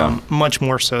tight. Yeah. Much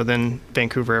more so than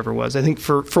Vancouver ever was. I think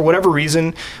for whatever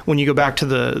reason, when you go back to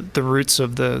the roots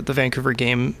of the Vancouver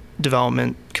game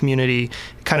development community,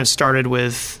 it kind of started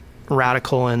with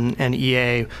Radical and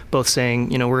EA both saying,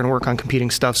 we're going to work on competing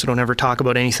stuff, so don't ever talk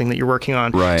about anything that you're working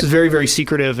on. Right. So it's very, very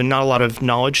secretive and not a lot of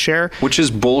knowledge share. Which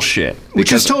is bullshit.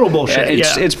 Which is total bullshit,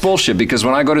 It's bullshit, because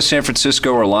when I go to San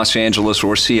Francisco or Los Angeles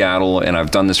or Seattle, and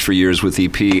I've done this for years with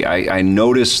EP, I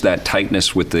notice that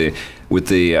tightness with the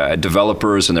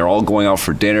developers, and they're all going out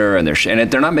for dinner, and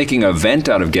they're not making an event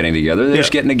out of getting together. They're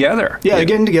just getting together. Yeah, they're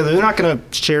getting together. They're not going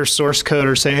to share source code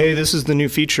or say, hey, this is the new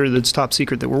feature that's top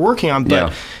secret that we're working on.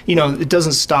 But it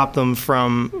doesn't stop them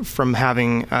from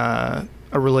having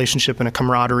a relationship and a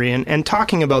camaraderie and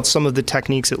talking about some of the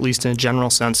techniques, at least in a general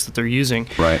sense, that they're using.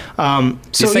 Right.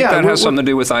 Do you think that has something to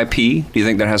do with IP? Do you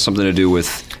think that has something to do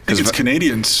with... I think it's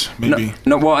Canadians, maybe.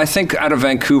 No, well, I think out of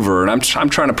Vancouver, and I'm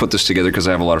trying to put this together because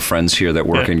I have a lot of friends here that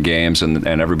work in games, and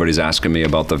everybody's asking me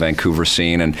about the Vancouver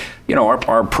scene. And,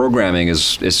 our programming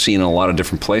is seen in a lot of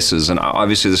different places. And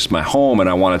obviously this is my home, and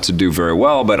I want it to do very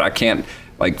well, but I can't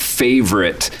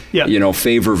favor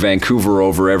Vancouver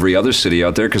over every other city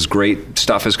out there, because great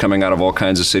stuff is coming out of all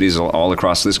kinds of cities all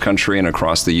across this country and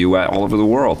across the U.S., all over the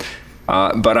world.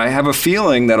 But I have a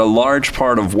feeling that a large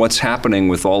part of what's happening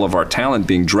with all of our talent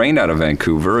being drained out of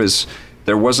Vancouver is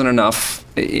there wasn't enough,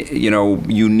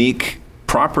 unique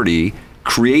property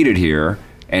created here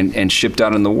and shipped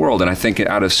out in the world. And I think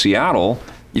out of Seattle,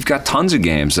 you've got tons of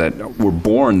games that were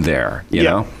born there, you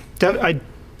know? I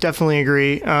definitely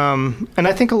agree. And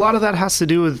I think a lot of that has to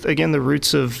do with, again, the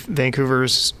roots of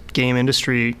Vancouver's game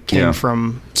industry came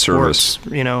from sports,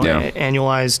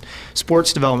 annualized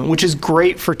sports development, which is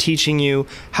great for teaching you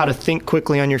how to think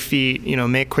quickly on your feet,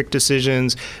 make quick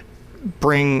decisions,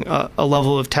 bring a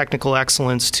level of technical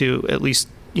excellence to at least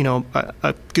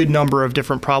a good number of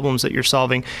different problems that you're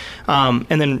solving, and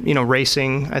then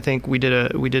racing. I think we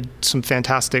did some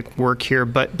fantastic work here,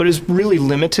 but is really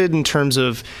limited in terms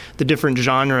of the different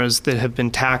genres that have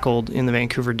been tackled in the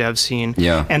Vancouver dev scene.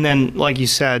 Yeah. And then, like you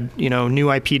said, new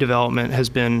IP development has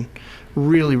been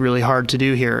really, really hard to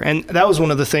do here, and that was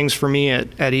one of the things for me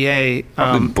at EA.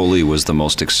 Bully was the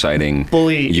most exciting,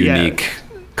 unique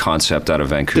concept out of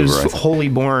Vancouver. It was wholly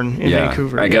born in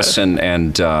Vancouver. I guess, and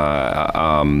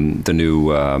the new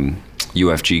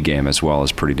UFG game as well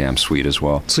is pretty damn sweet as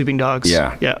well. Sleeping Dogs.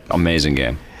 Yeah. Amazing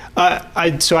game.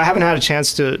 So I haven't had a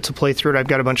chance to play through it. I've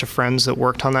got a bunch of friends that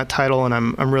worked on that title, and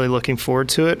I'm really looking forward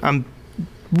to it. I'm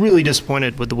really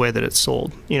disappointed with the way that it's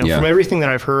sold. From everything that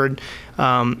I've heard,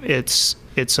 it's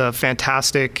a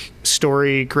fantastic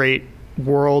story, great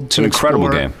world. It's an incredible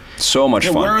game. So much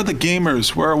fun. Where are the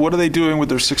gamers? What are they doing with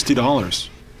their $60?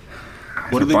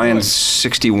 What are they buying doing?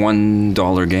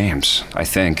 $61 games, I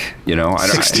think.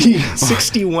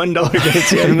 $61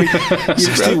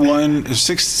 games.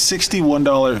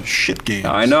 $61 shit games.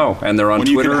 I know, and they're on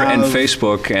Twitter and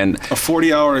Facebook, and a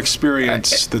 40-hour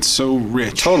experience that's so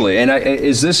rich. Totally. And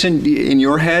is this in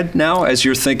your head now as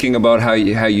you're thinking about how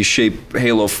you shape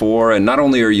Halo 4? And not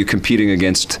only are you competing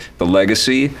against the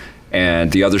legacy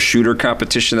and the other shooter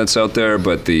competition that's out there,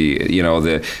 but the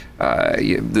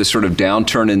sort of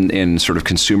downturn in sort of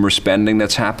consumer spending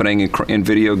that's happening in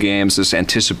video games, this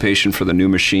anticipation for the new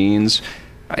machines.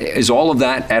 Is all of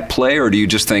that at play, or do you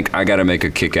just think, I got to make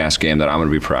a kick-ass game that I'm going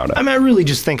to be proud of? I really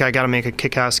just think I got to make a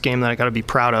kick-ass game that I got to be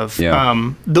proud of.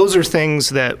 Yeah. Those are things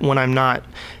that, when I'm not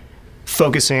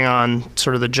focusing on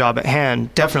sort of the job at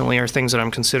hand, definitely are things that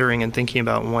I'm considering and thinking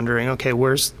about and wondering, okay,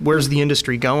 where's the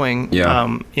industry going?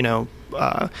 Yeah.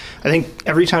 I think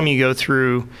every time you go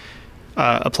through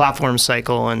a platform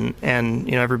cycle and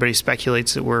everybody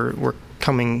speculates that we're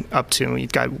coming up to,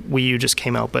 you've got Wii U just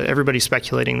came out, but everybody's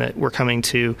speculating that we're coming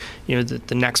to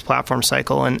the next platform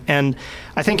cycle, and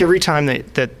I think every time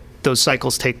that those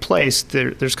cycles take place,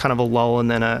 there's kind of a lull and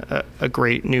then a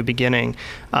great new beginning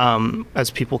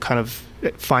as people kind of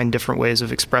find different ways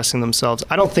of expressing themselves.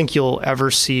 I don't think you'll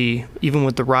ever see, even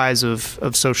with the rise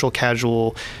of social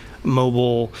casual,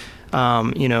 mobile,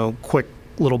 quick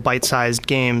little bite-sized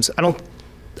games,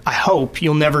 I hope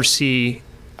you'll never see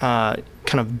kind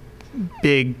of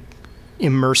big,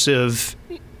 immersive,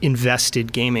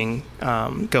 invested gaming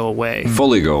go away.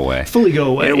 Fully go away.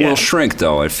 It will shrink,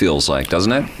 though, it feels like,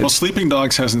 doesn't it? Well, Sleeping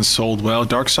Dogs hasn't sold well.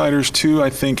 Darksiders 2,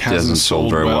 I think, hasn't sold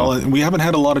very well. We haven't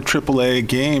had a lot of AAA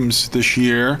games this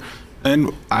year.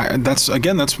 And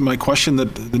that's my question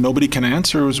that nobody can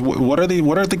answer is what are the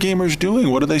gamers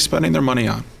doing? What are they spending their money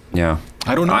on? Yeah.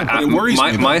 I don't know. But it worries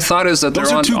me. My thought is that they're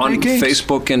on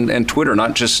Facebook and Twitter,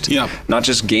 not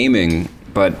just gaming,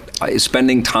 but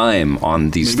spending time on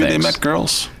these things. Maybe they met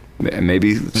girls.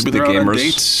 Maybe the gamers.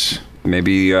 Dates.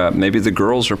 Maybe the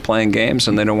girls are playing games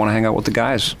and they don't want to hang out with the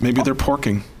guys. Maybe they're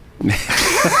porking.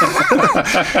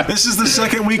 This is the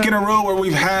second week in a row where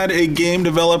we've had a game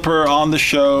developer on the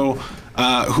show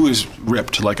who is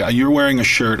ripped. Like you're wearing a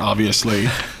shirt, obviously,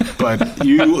 but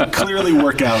you clearly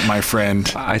work out, my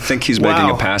friend. I think he's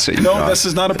making a pass at you. No, this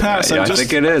is not a pass. I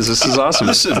think it is. This is awesome.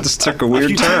 This took a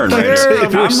weird turn.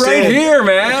 I'm right here,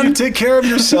 man. If you take care of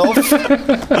yourself,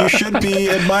 you should be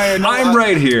admired. I'm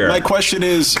right here. My question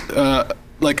is,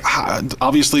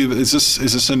 obviously, is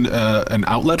this an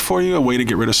outlet for you, a way to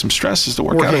get rid of some stress? Is to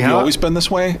work out? Have you always been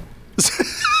this way?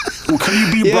 Well, could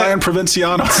you be Brian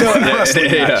Provinciano?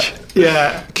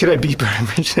 Yeah. Could I be Brian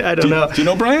Provinciano? I don't know. Do you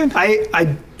know Brian?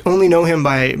 I only know him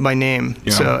by name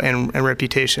and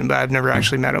reputation, but I've never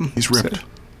actually met him. He's ripped. So.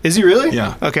 Is he really?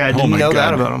 Yeah. Okay, I didn't know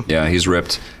that about him. Yeah, he's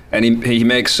ripped. And he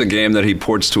makes a game that he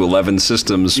ports to 11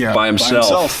 systems by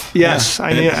himself. Yes,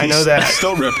 I know that. He's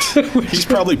still ripped. He's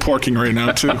probably porking right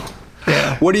now, too.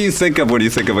 Yeah. What do you think of when you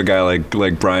think of a guy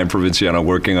like Brian Provinciano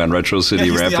working on Retro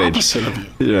City Rampage? The opposite of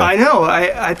you. Yeah. I know.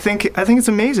 I think it's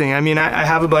amazing. I mean, I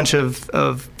have a bunch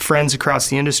of friends across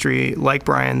the industry like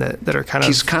Brian that are kind of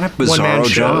he's kind of Bizarro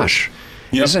Josh.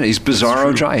 Yep. Isn't it? He's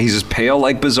Bizarro Josh. He's as pale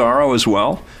like Bizarro as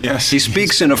well. Yes. He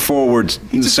speaks in a forward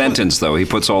sentence, though. He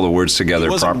puts all the words together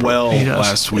properly. He wasn't well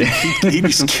last week. He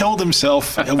just killed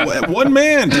himself. One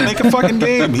man to make a fucking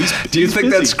game. Do you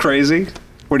think that's crazy?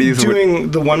 What do you think?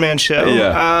 Doing the one-man show?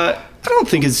 Yeah. I don't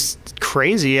think it's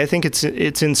crazy. I think it's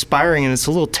inspiring and it's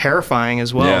a little terrifying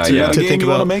as well to think you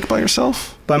about. Want to make by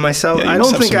yourself? By myself? Yeah, I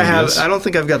don't think I have. I don't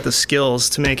think I've got the skills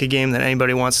to make a game that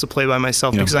anybody wants to play by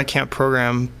myself because I can't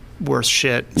program worth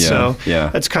shit. Yeah. So yeah.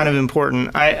 that's kind of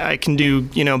important. I can do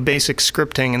basic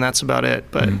scripting and that's about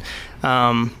it. But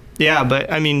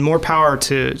but I mean, more power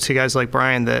to guys like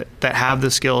Brian that have the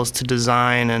skills to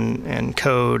design and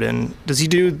code. And does he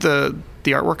do the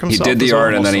artwork himself? He did the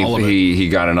art, and then he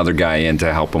got another guy in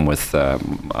to help him with a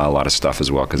lot of stuff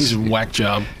as well. He's a whack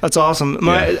job. That's awesome.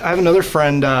 I have another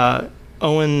friend,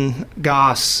 Owen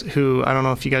Goss, who I don't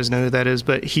know if you guys know who that is,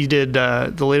 but he did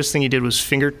the latest thing he did was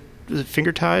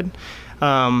Fingertide.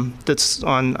 That's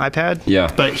on iPad.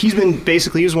 Yeah. But he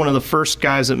was one of the first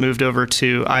guys that moved over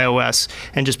to iOS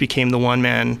and just became the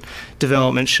one-man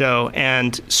development show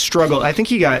and struggled. I think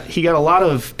he got a lot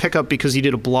of pickup because he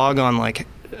did a blog on like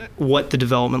what the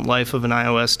development life of an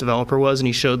iOS developer was, and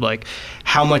he showed like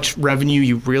how much revenue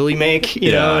you really make,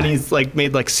 you know, and he's like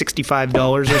made like $65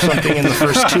 or something in the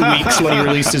first 2 weeks when he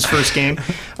released his first game.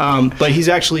 But he's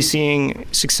actually seeing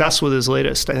success with his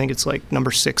latest. I think it's like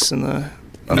number 6 in the.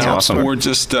 That's awesome. We're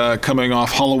just coming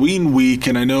off Halloween week,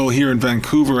 and I know here in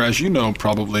Vancouver, as you know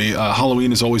probably,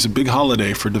 Halloween is always a big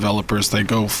holiday for developers. They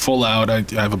go full out. I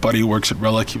have a buddy who works at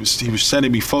Relic. He was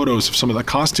sending me photos of some of the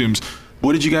costumes.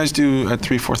 What did you guys do at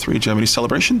 343? Did you have any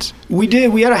celebrations? We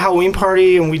did. We had a Halloween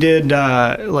party, and we did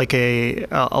like a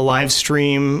live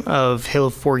stream of Halo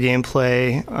 4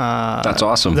 gameplay. That's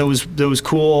awesome. That was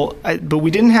cool. But we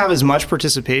didn't have as much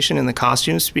participation in the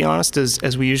costumes, to be honest,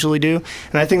 as we usually do.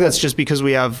 And I think that's just because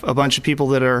we have a bunch of people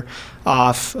that are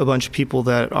off, a bunch of people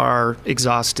that are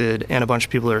exhausted, and a bunch of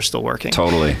people that are still working.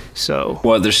 Totally. So.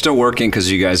 Well, they're still working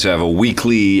because you guys have a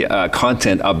weekly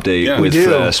content update with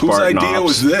Spartan Whose idea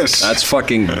was this? That's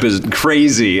fucking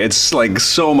crazy. It's like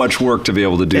so much work to be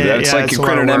able to do that. It's like you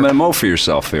create an MMO for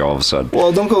yourself here all of a sudden. Well,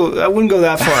 I wouldn't go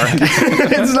that far.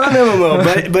 It's not an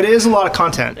MMO, but it is a lot of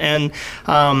content. And,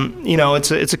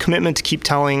 it's a commitment to keep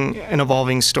telling an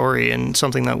evolving story and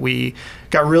something that we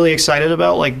got really excited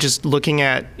about, like just looking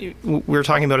at, we were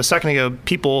talking about a second ago,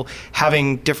 people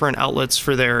having different outlets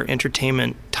for their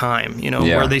entertainment time,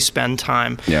 where they spend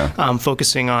time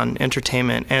focusing on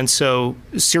entertainment. And so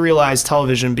serialized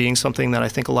television being something that I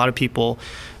think a lot of people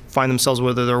find themselves,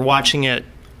 whether they're watching it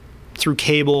through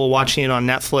cable, watching it on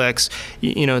Netflix,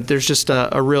 there's just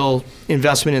a real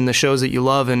investment in the shows that you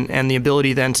love, and the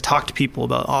ability then to talk to people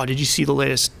about, oh, did you see the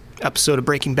latest episode of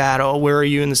Breaking Bad? Oh, where are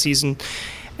you in the season?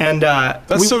 And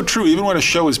that's so true. Even when a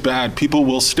show is bad, people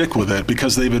will stick with it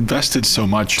because they've invested so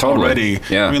much already.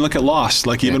 Yeah. I mean, look at Lost.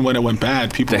 Like, even when it went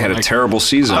bad, people had a terrible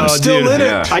season. I'm still in it.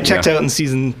 Yeah. I checked out in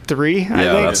season 3, I think.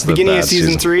 That's the beginning bad of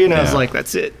season 3, and I was like,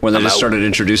 that's it. When they just started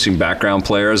introducing background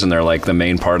players, and they're like the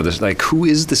main part of this, like, who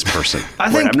is this person?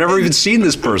 I've never even seen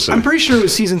this person. I'm pretty sure it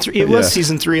was season 3. It was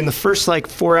season 3. In the first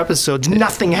 4 episodes,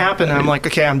 nothing happened. And I'm like,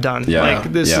 okay, I'm done.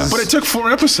 This is. But it took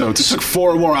 4 episodes. It took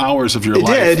 4 more hours of your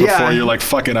life before you're like,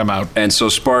 fuck it, I'm out. And so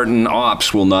Spartan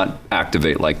Ops will not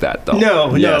activate like that, though.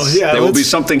 No. There will be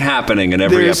something happening in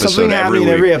every episode. There's something happening in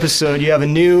every episode. You have a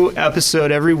new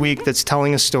episode every week that's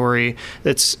telling a story.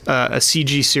 That's a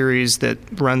CG series that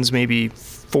runs maybe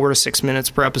 4 to 6 minutes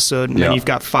per episode, and then you've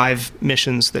got 5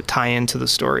 missions that tie into the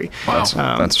story. Wow,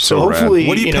 that's so rad. hopefully,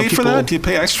 what do you pay for that? Do you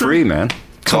pay extra? Free, man.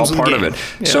 It's all part of it.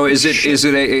 Yeah. So is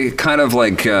it a kind of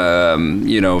like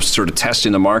sort of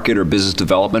testing the market or business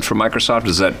development for Microsoft?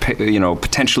 Is that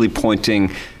potentially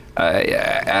pointing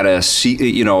at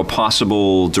a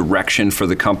possible direction for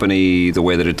the company, the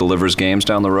way that it delivers games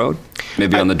down the road?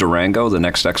 Maybe on the Durango, the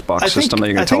next Xbox system that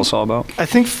you're going to tell us all about? I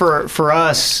think for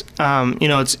us,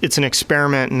 it's an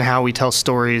experiment in how we tell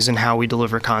stories and how we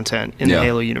deliver content in the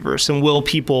Halo universe. And will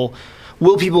people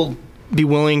be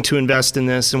willing to invest in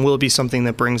this, and will it be something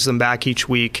that brings them back each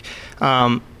week? We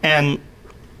knew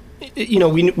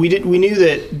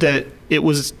that it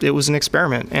was an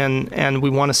experiment, and we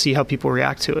want to see how people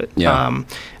react to it. Yeah.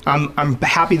 I'm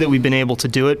happy that we've been able to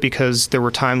do it, because there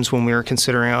were times when we were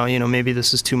considering, maybe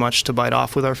this is too much to bite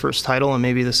off with our first title, and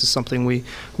maybe this is something we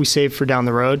save for down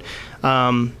the road.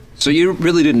 So you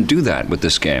really didn't do that with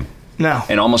this game? No.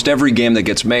 And almost every game that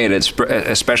gets made,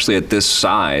 especially at this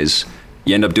size,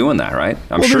 you end up doing that, right?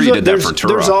 I'm sure you did that for Turok.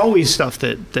 There's always stuff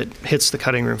that hits the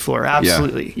cutting room floor.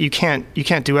 Absolutely. Yeah. You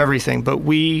can't do everything, but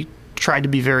we tried to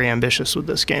be very ambitious with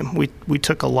this game. We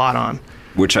took a lot on.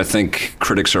 Which I think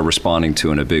critics are responding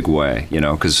to in a big way,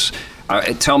 because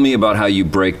tell me about how you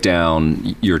break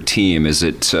down your team. Is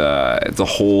it the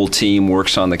whole team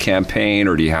works on the campaign,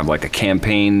 or do you have like a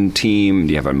campaign team?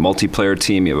 Do you have a multiplayer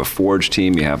team? You have a Forge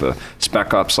team? You have a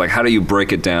Spec Ops? Like, how do you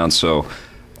break it down so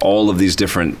all of these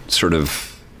different sort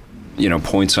of,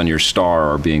 points on your star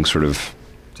are being sort of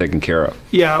taken care of?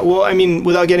 Yeah, well, I mean,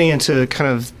 without getting into kind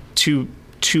of too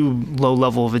low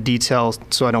level of a detail,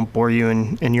 so I don't bore you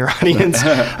and your audience.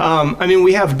 I mean,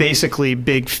 we have basically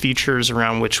big features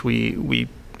around which we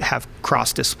have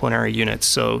cross-disciplinary units.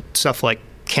 So stuff like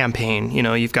campaign,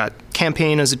 you've got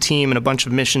campaign as a team and a bunch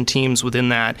of mission teams within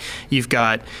that. You've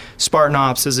got Spartan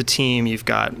Ops as a team. You've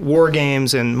got war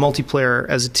games and multiplayer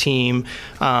as a team.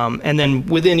 And then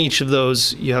within each of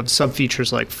those, you have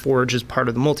sub-features like Forge as part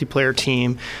of the multiplayer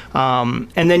team. And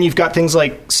then you've got things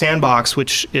like Sandbox,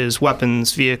 which is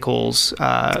weapons, vehicles,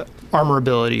 armor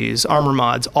abilities, armor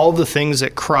mods, all the things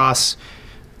that cross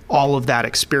all of that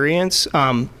experience,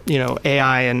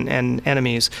 AI and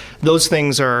enemies. Those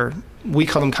things we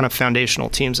call them kind of foundational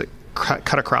teams that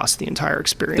cut across the entire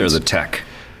experience. They're the tech.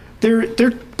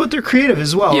 But they're creative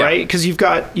as well, right? Because you've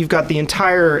got the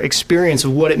entire experience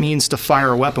of what it means to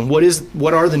fire a weapon.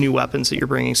 What are the new weapons that you're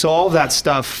bringing? So all of that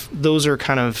stuff, those are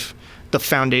kind of the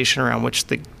foundation around which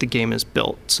the game is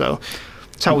built. So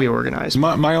that's how we organize.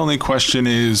 My only question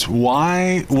is,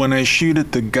 why, when I shoot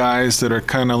at the guys that are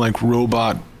kind of like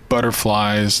robot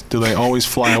butterflies, do they always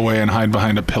fly away and hide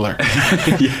behind a pillar?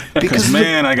 Because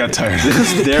I got tired.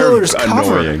 Because the pillar's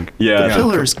annoying. Yeah, the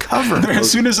pillar's covered. As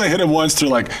soon as I hit them once, they're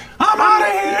like, "I'm out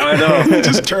of here!" I know. They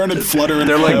just turn and flutter. And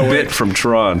they're like away. Bit from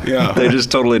Tron. Yeah, they just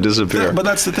totally disappear. But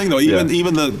that's the thing, though.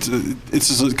 Even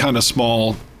it's a kind of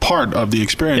small part of the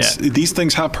experience. Yeah. These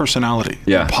things have personality.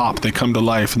 Yeah, they pop. They come to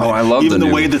life. And I love even the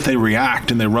way that they react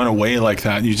and they run away like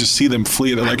that. You just see them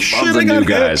flee. They're like, "Shit!" I love the new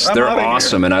guys. They're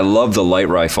awesome, and I love the light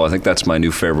rifle. I think that's my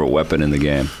new favorite weapon in the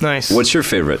game. Nice. What's your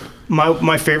favorite?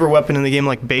 My favorite weapon in the game,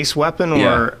 like base weapon,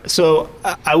 or so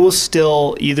I will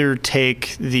still either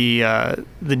take the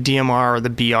DMR or the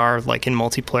BR, like in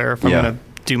multiplayer, if I'm gonna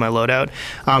do my loadout.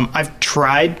 I've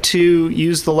tried to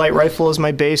use the light rifle as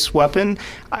my base weapon.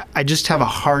 I just have a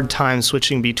hard time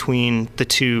switching between the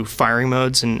two firing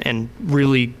modes and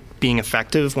really being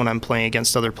effective when I'm playing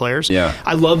against other players. Yeah.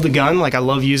 I love the gun. Like, I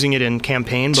love using it in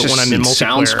campaign, but when I'm in multiplayer...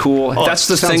 sounds cool. That's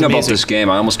the thing about this game.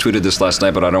 I almost tweeted this last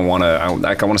night, but I don't want to... I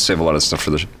want to save a lot of stuff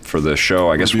for the show.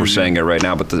 I guess we're saying it right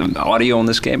now, but the audio in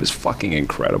this game is fucking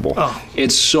incredible. Oh.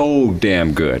 It's so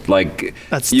damn good. Like...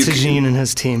 That's Tajin and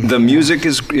his team. The music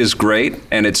is great,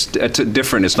 and it's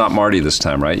different. It's not Marty this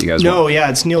time, right? You guys... No, yeah,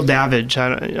 it's Neil Davidge. I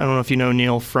don't know if you know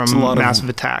Neil from Massive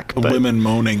Attack. But women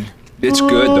moaning. It's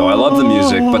good, though. I love the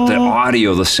music, but the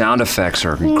audio, the sound effects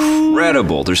are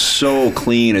incredible. They're so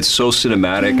clean. It's so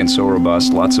cinematic and so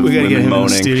robust. Lots of women get him moaning. In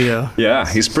the studio.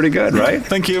 Yeah, he's pretty good, right?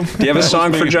 Thank you. Do you have a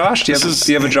song for Josh? Do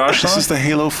you have a Josh song? This is the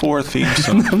Halo 4 theme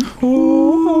song.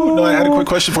 No, I had a quick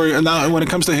question for you. Now, when it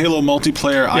comes to Halo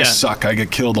multiplayer, I suck. I get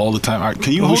killed all the time. All right,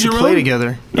 can you hold your own? We should play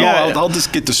together. No, yeah, I'll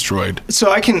just get destroyed. So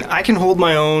I can hold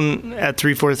my own at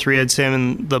 343. I'd say I'm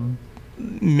in the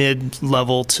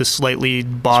mid-level to slightly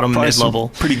bottom mid-level.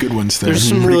 Pretty good ones there. There's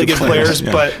some really good players,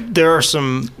 but there are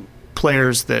some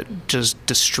players that just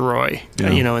destroy,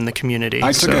 in the community.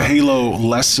 I took a Halo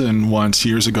lesson once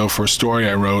years ago for a story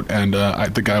I wrote, and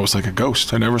the guy was like a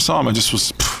ghost. I never saw him. I just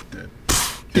was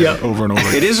dead, over and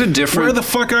over. It is a different... Where the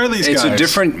fuck are these guys? It's a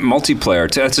different multiplayer.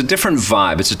 It's a different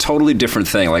vibe. It's a totally different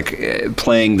thing, like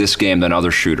playing this game than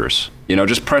other shooters.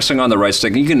 Just pressing on the right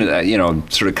stick. You can,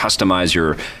 sort of customize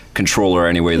your controller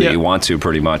any way that you want to,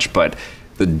 pretty much. But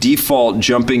the default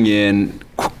jumping in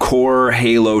core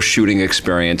Halo shooting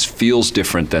experience feels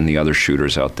different than the other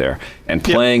shooters out there. And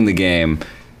playing the game,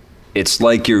 it's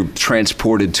like you're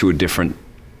transported to a different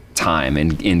time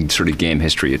in sort of game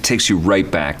history. It takes you right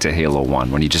back to Halo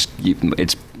 1 when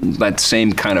it's that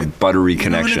same kind of buttery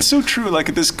connection. And it's so true.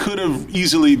 Like, this could have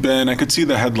easily been, I could see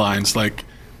the headlines like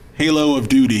Halo of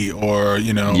Duty or,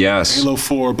 Halo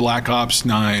 4 Black Ops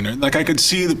 9. Or, like, I could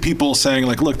see the people saying,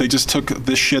 like, look, they just took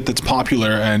this shit that's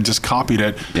popular and just copied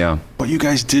it. Yeah. But you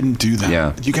guys didn't do that.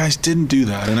 Yeah. You guys didn't do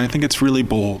that, and I think it's really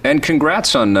bold. And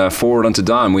congrats on Forward Unto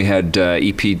Dawn. We had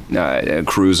EP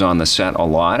crews on the set a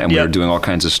lot, and we were doing all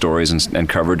kinds of stories and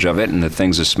coverage of it, and the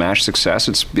thing's a smash success.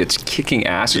 It's kicking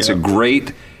ass. It's a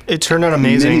great... It turned out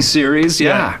amazing. Miniseries,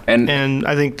 And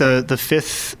I think the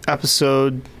fifth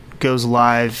episode goes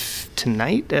live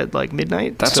tonight at like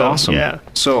midnight. That's awesome. Yeah.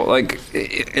 So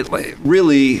it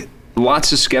really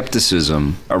lots of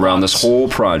skepticism around this whole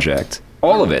project.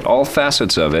 All of it, all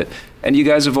facets of it, and you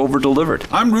guys have over-delivered.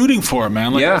 I'm rooting for it,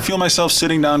 man. Like, I feel myself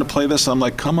sitting down to play this. I'm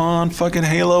like, come on, fucking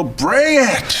Halo, bring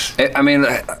it! I mean,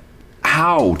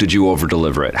 how did you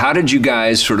over-deliver it? How did you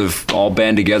guys sort of all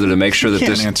band together to make sure that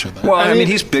this... Can't answer that. Well, I mean,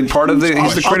 he's a big part of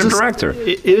he's the creative director.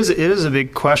 It is a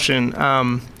big question.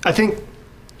 I think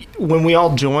when we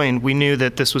all joined, we knew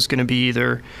that this was going to be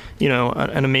either,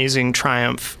 an amazing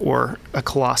triumph or a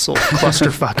colossal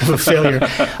clusterfuck of a failure.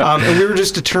 And we were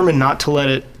just determined not to let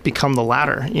it become the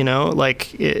latter,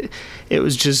 Like, it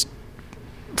was just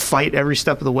fight every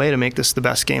step of the way to make this the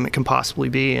best game it can possibly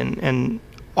be and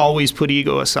always put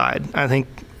ego aside. I think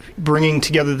bringing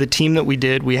together the team that we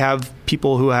did, we have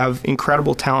people who have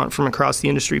incredible talent from across the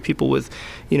industry, people with,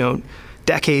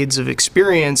 decades of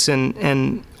experience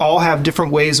and all have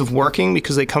different ways of working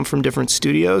because they come from different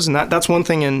studios. And that's one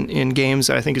thing in games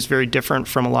that I think is very different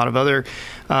from a lot of other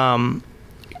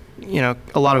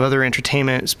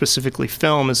entertainment, specifically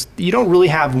film, is you don't really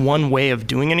have one way of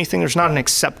doing anything. There's not an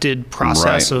accepted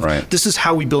process this is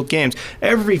how we build games.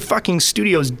 Every fucking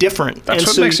studio is different. That's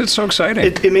what makes it so exciting.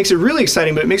 It makes it really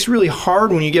exciting, but it makes it really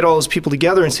hard when you get all those people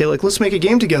together and say, like, let's make a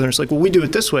game together. It's like, well, we do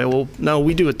it this way. Well, no,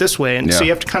 we do it this way. And so you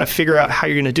have to kind of figure out how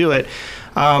you're going to do it.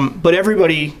 But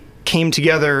everybody came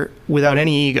together without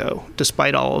any ego,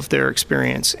 despite all of their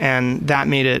experience. And that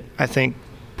made it, I think,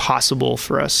 possible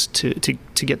for us to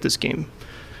get this game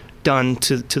done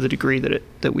to the degree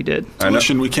that we did.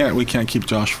 Listen, we can't keep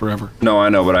Josh forever. No, I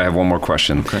know, but I have one more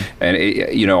question. Okay.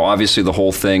 And obviously the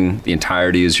whole thing, the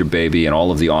entirety is your baby, and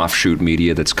all of the offshoot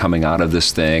media that's coming out of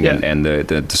this thing, and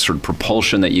the sort of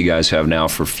propulsion that you guys have now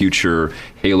for future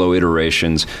Halo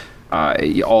iterations.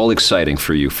 All exciting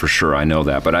for you, for sure. I know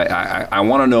that. But I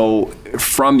want to know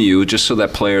from you, just so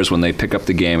that players, when they pick up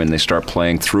the game and they start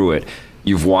playing through it,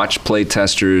 you've watched play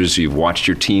testers, you've watched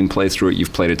your team play through it,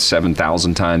 you've played it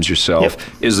 7,000 times yourself.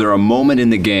 Yep. Is there a moment in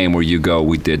the game where you go,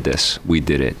 we did this, we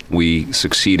did it, we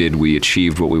succeeded, we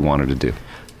achieved what we wanted to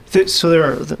do? So there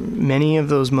are many of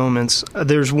those moments.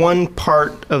 There's one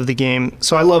part of the game,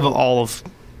 so I love all of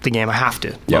the game. I have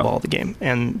to love all of the game.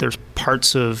 And there's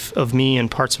parts of me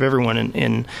and parts of everyone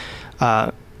in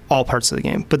all parts of the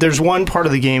game. But there's one part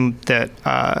of the game that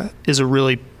is a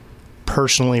really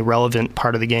personally relevant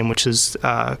part of the game, which is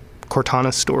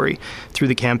Cortana's story through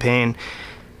the campaign.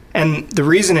 And the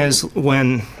reason is,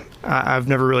 when I've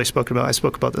never really spoken about. I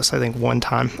spoke about this, I think, one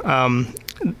time.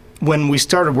 When we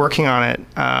started working on it,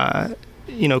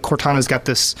 Cortana's got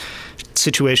this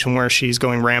situation where she's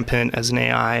going rampant as an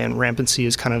AI, and rampancy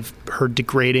is kind of her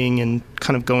degrading and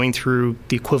kind of going through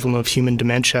the equivalent of human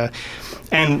dementia.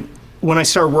 And when I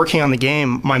started working on the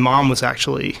game, my mom was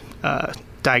actually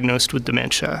diagnosed with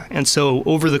dementia. And so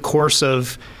over the course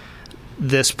of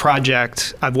this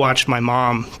project, I've watched my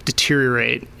mom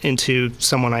deteriorate into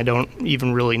someone I don't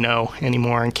even really know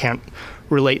anymore and can't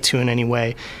relate to in any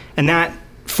way. And that,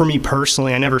 for me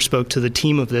personally, I never spoke to the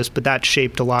team of this, but that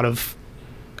shaped a lot of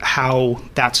how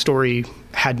that story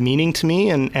had meaning to me,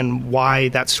 and why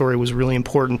that story was really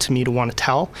important to me to want to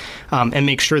tell, and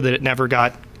make sure that it never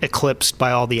got eclipsed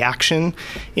by all the action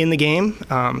in the game,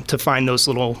 to find those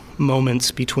little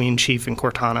moments between Chief and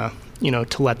Cortana,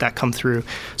 to let that come through.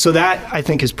 So that, I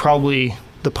think, is probably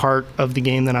the part of the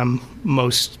game that I'm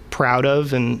most proud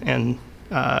of and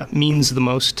means the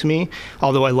most to me,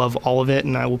 although I love all of it,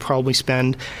 and I will probably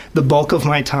spend the bulk of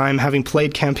my time, having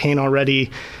played campaign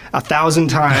already 1,000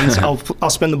 times, I'll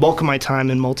spend the bulk of my time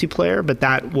in multiplayer, but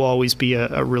that will always be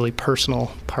a really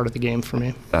personal part of the game for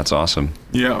me. That's awesome.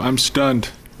 Yeah, I'm stunned.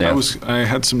 Yeah. I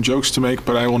had some jokes to make,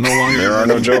 but I will no longer. There are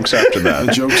no jokes after that.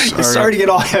 The jokes are. Sorry to get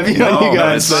all heavy on you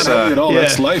guys. That's not heavy at all.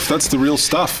 That's life. That's the real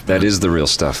stuff. That is the real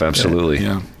stuff. Absolutely.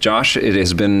 Yeah. Josh, it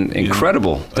has been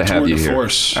incredible to have you here.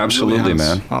 Force. Absolutely, really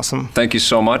man. Awesome. Thank you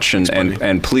so much,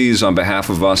 and please, on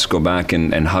behalf of us, go back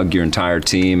and hug your entire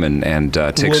team and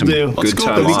take some good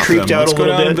time We off. creeped out a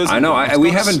little bit. I know.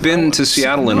 We haven't been to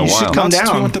Seattle in a while. You should come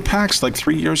down. We went to PAX like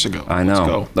 3 years ago. I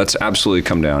know. Let's absolutely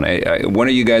come down. When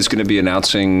are you guys going to be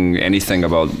announcing anything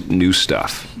about new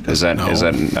stuff? Is that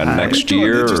next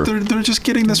year? They're just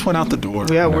getting this one out the door.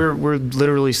 Yeah, we're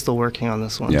literally still working on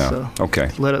this one. Yeah. So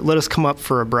okay. Let us come up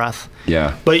for a breath.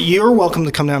 Yeah. But you're welcome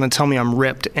to come down and tell me I'm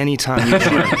ripped anytime you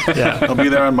want. Yeah. I'll be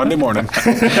there on Monday morning.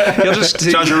 He'll just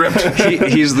Josh, you're ripped.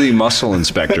 He's the muscle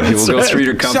inspector. He will go through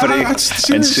your company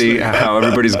and see how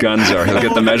everybody's guns are. He'll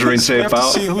get the measuring tape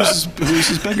out. See who's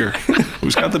bigger.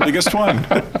 Who's got the biggest one?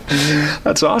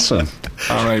 That's awesome.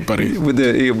 All right, buddy.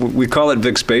 We call it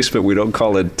Vic's Basement. We don't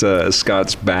call it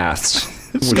Scott's Baths.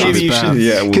 Maybe you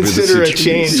should consider a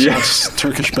change. Yes,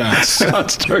 Turkish baths.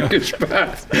 Scott's Turkish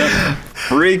Baths. Yeah.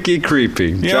 Freaky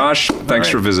creepy. Yeah. Josh, thanks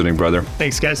for visiting, brother.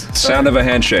 Thanks, guys. Sound of a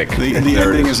handshake. The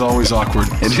ending is always awkward.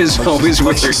 It is always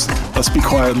weird. Let's be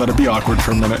quiet and let it be awkward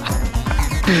for a minute.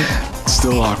 It's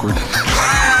still awkward.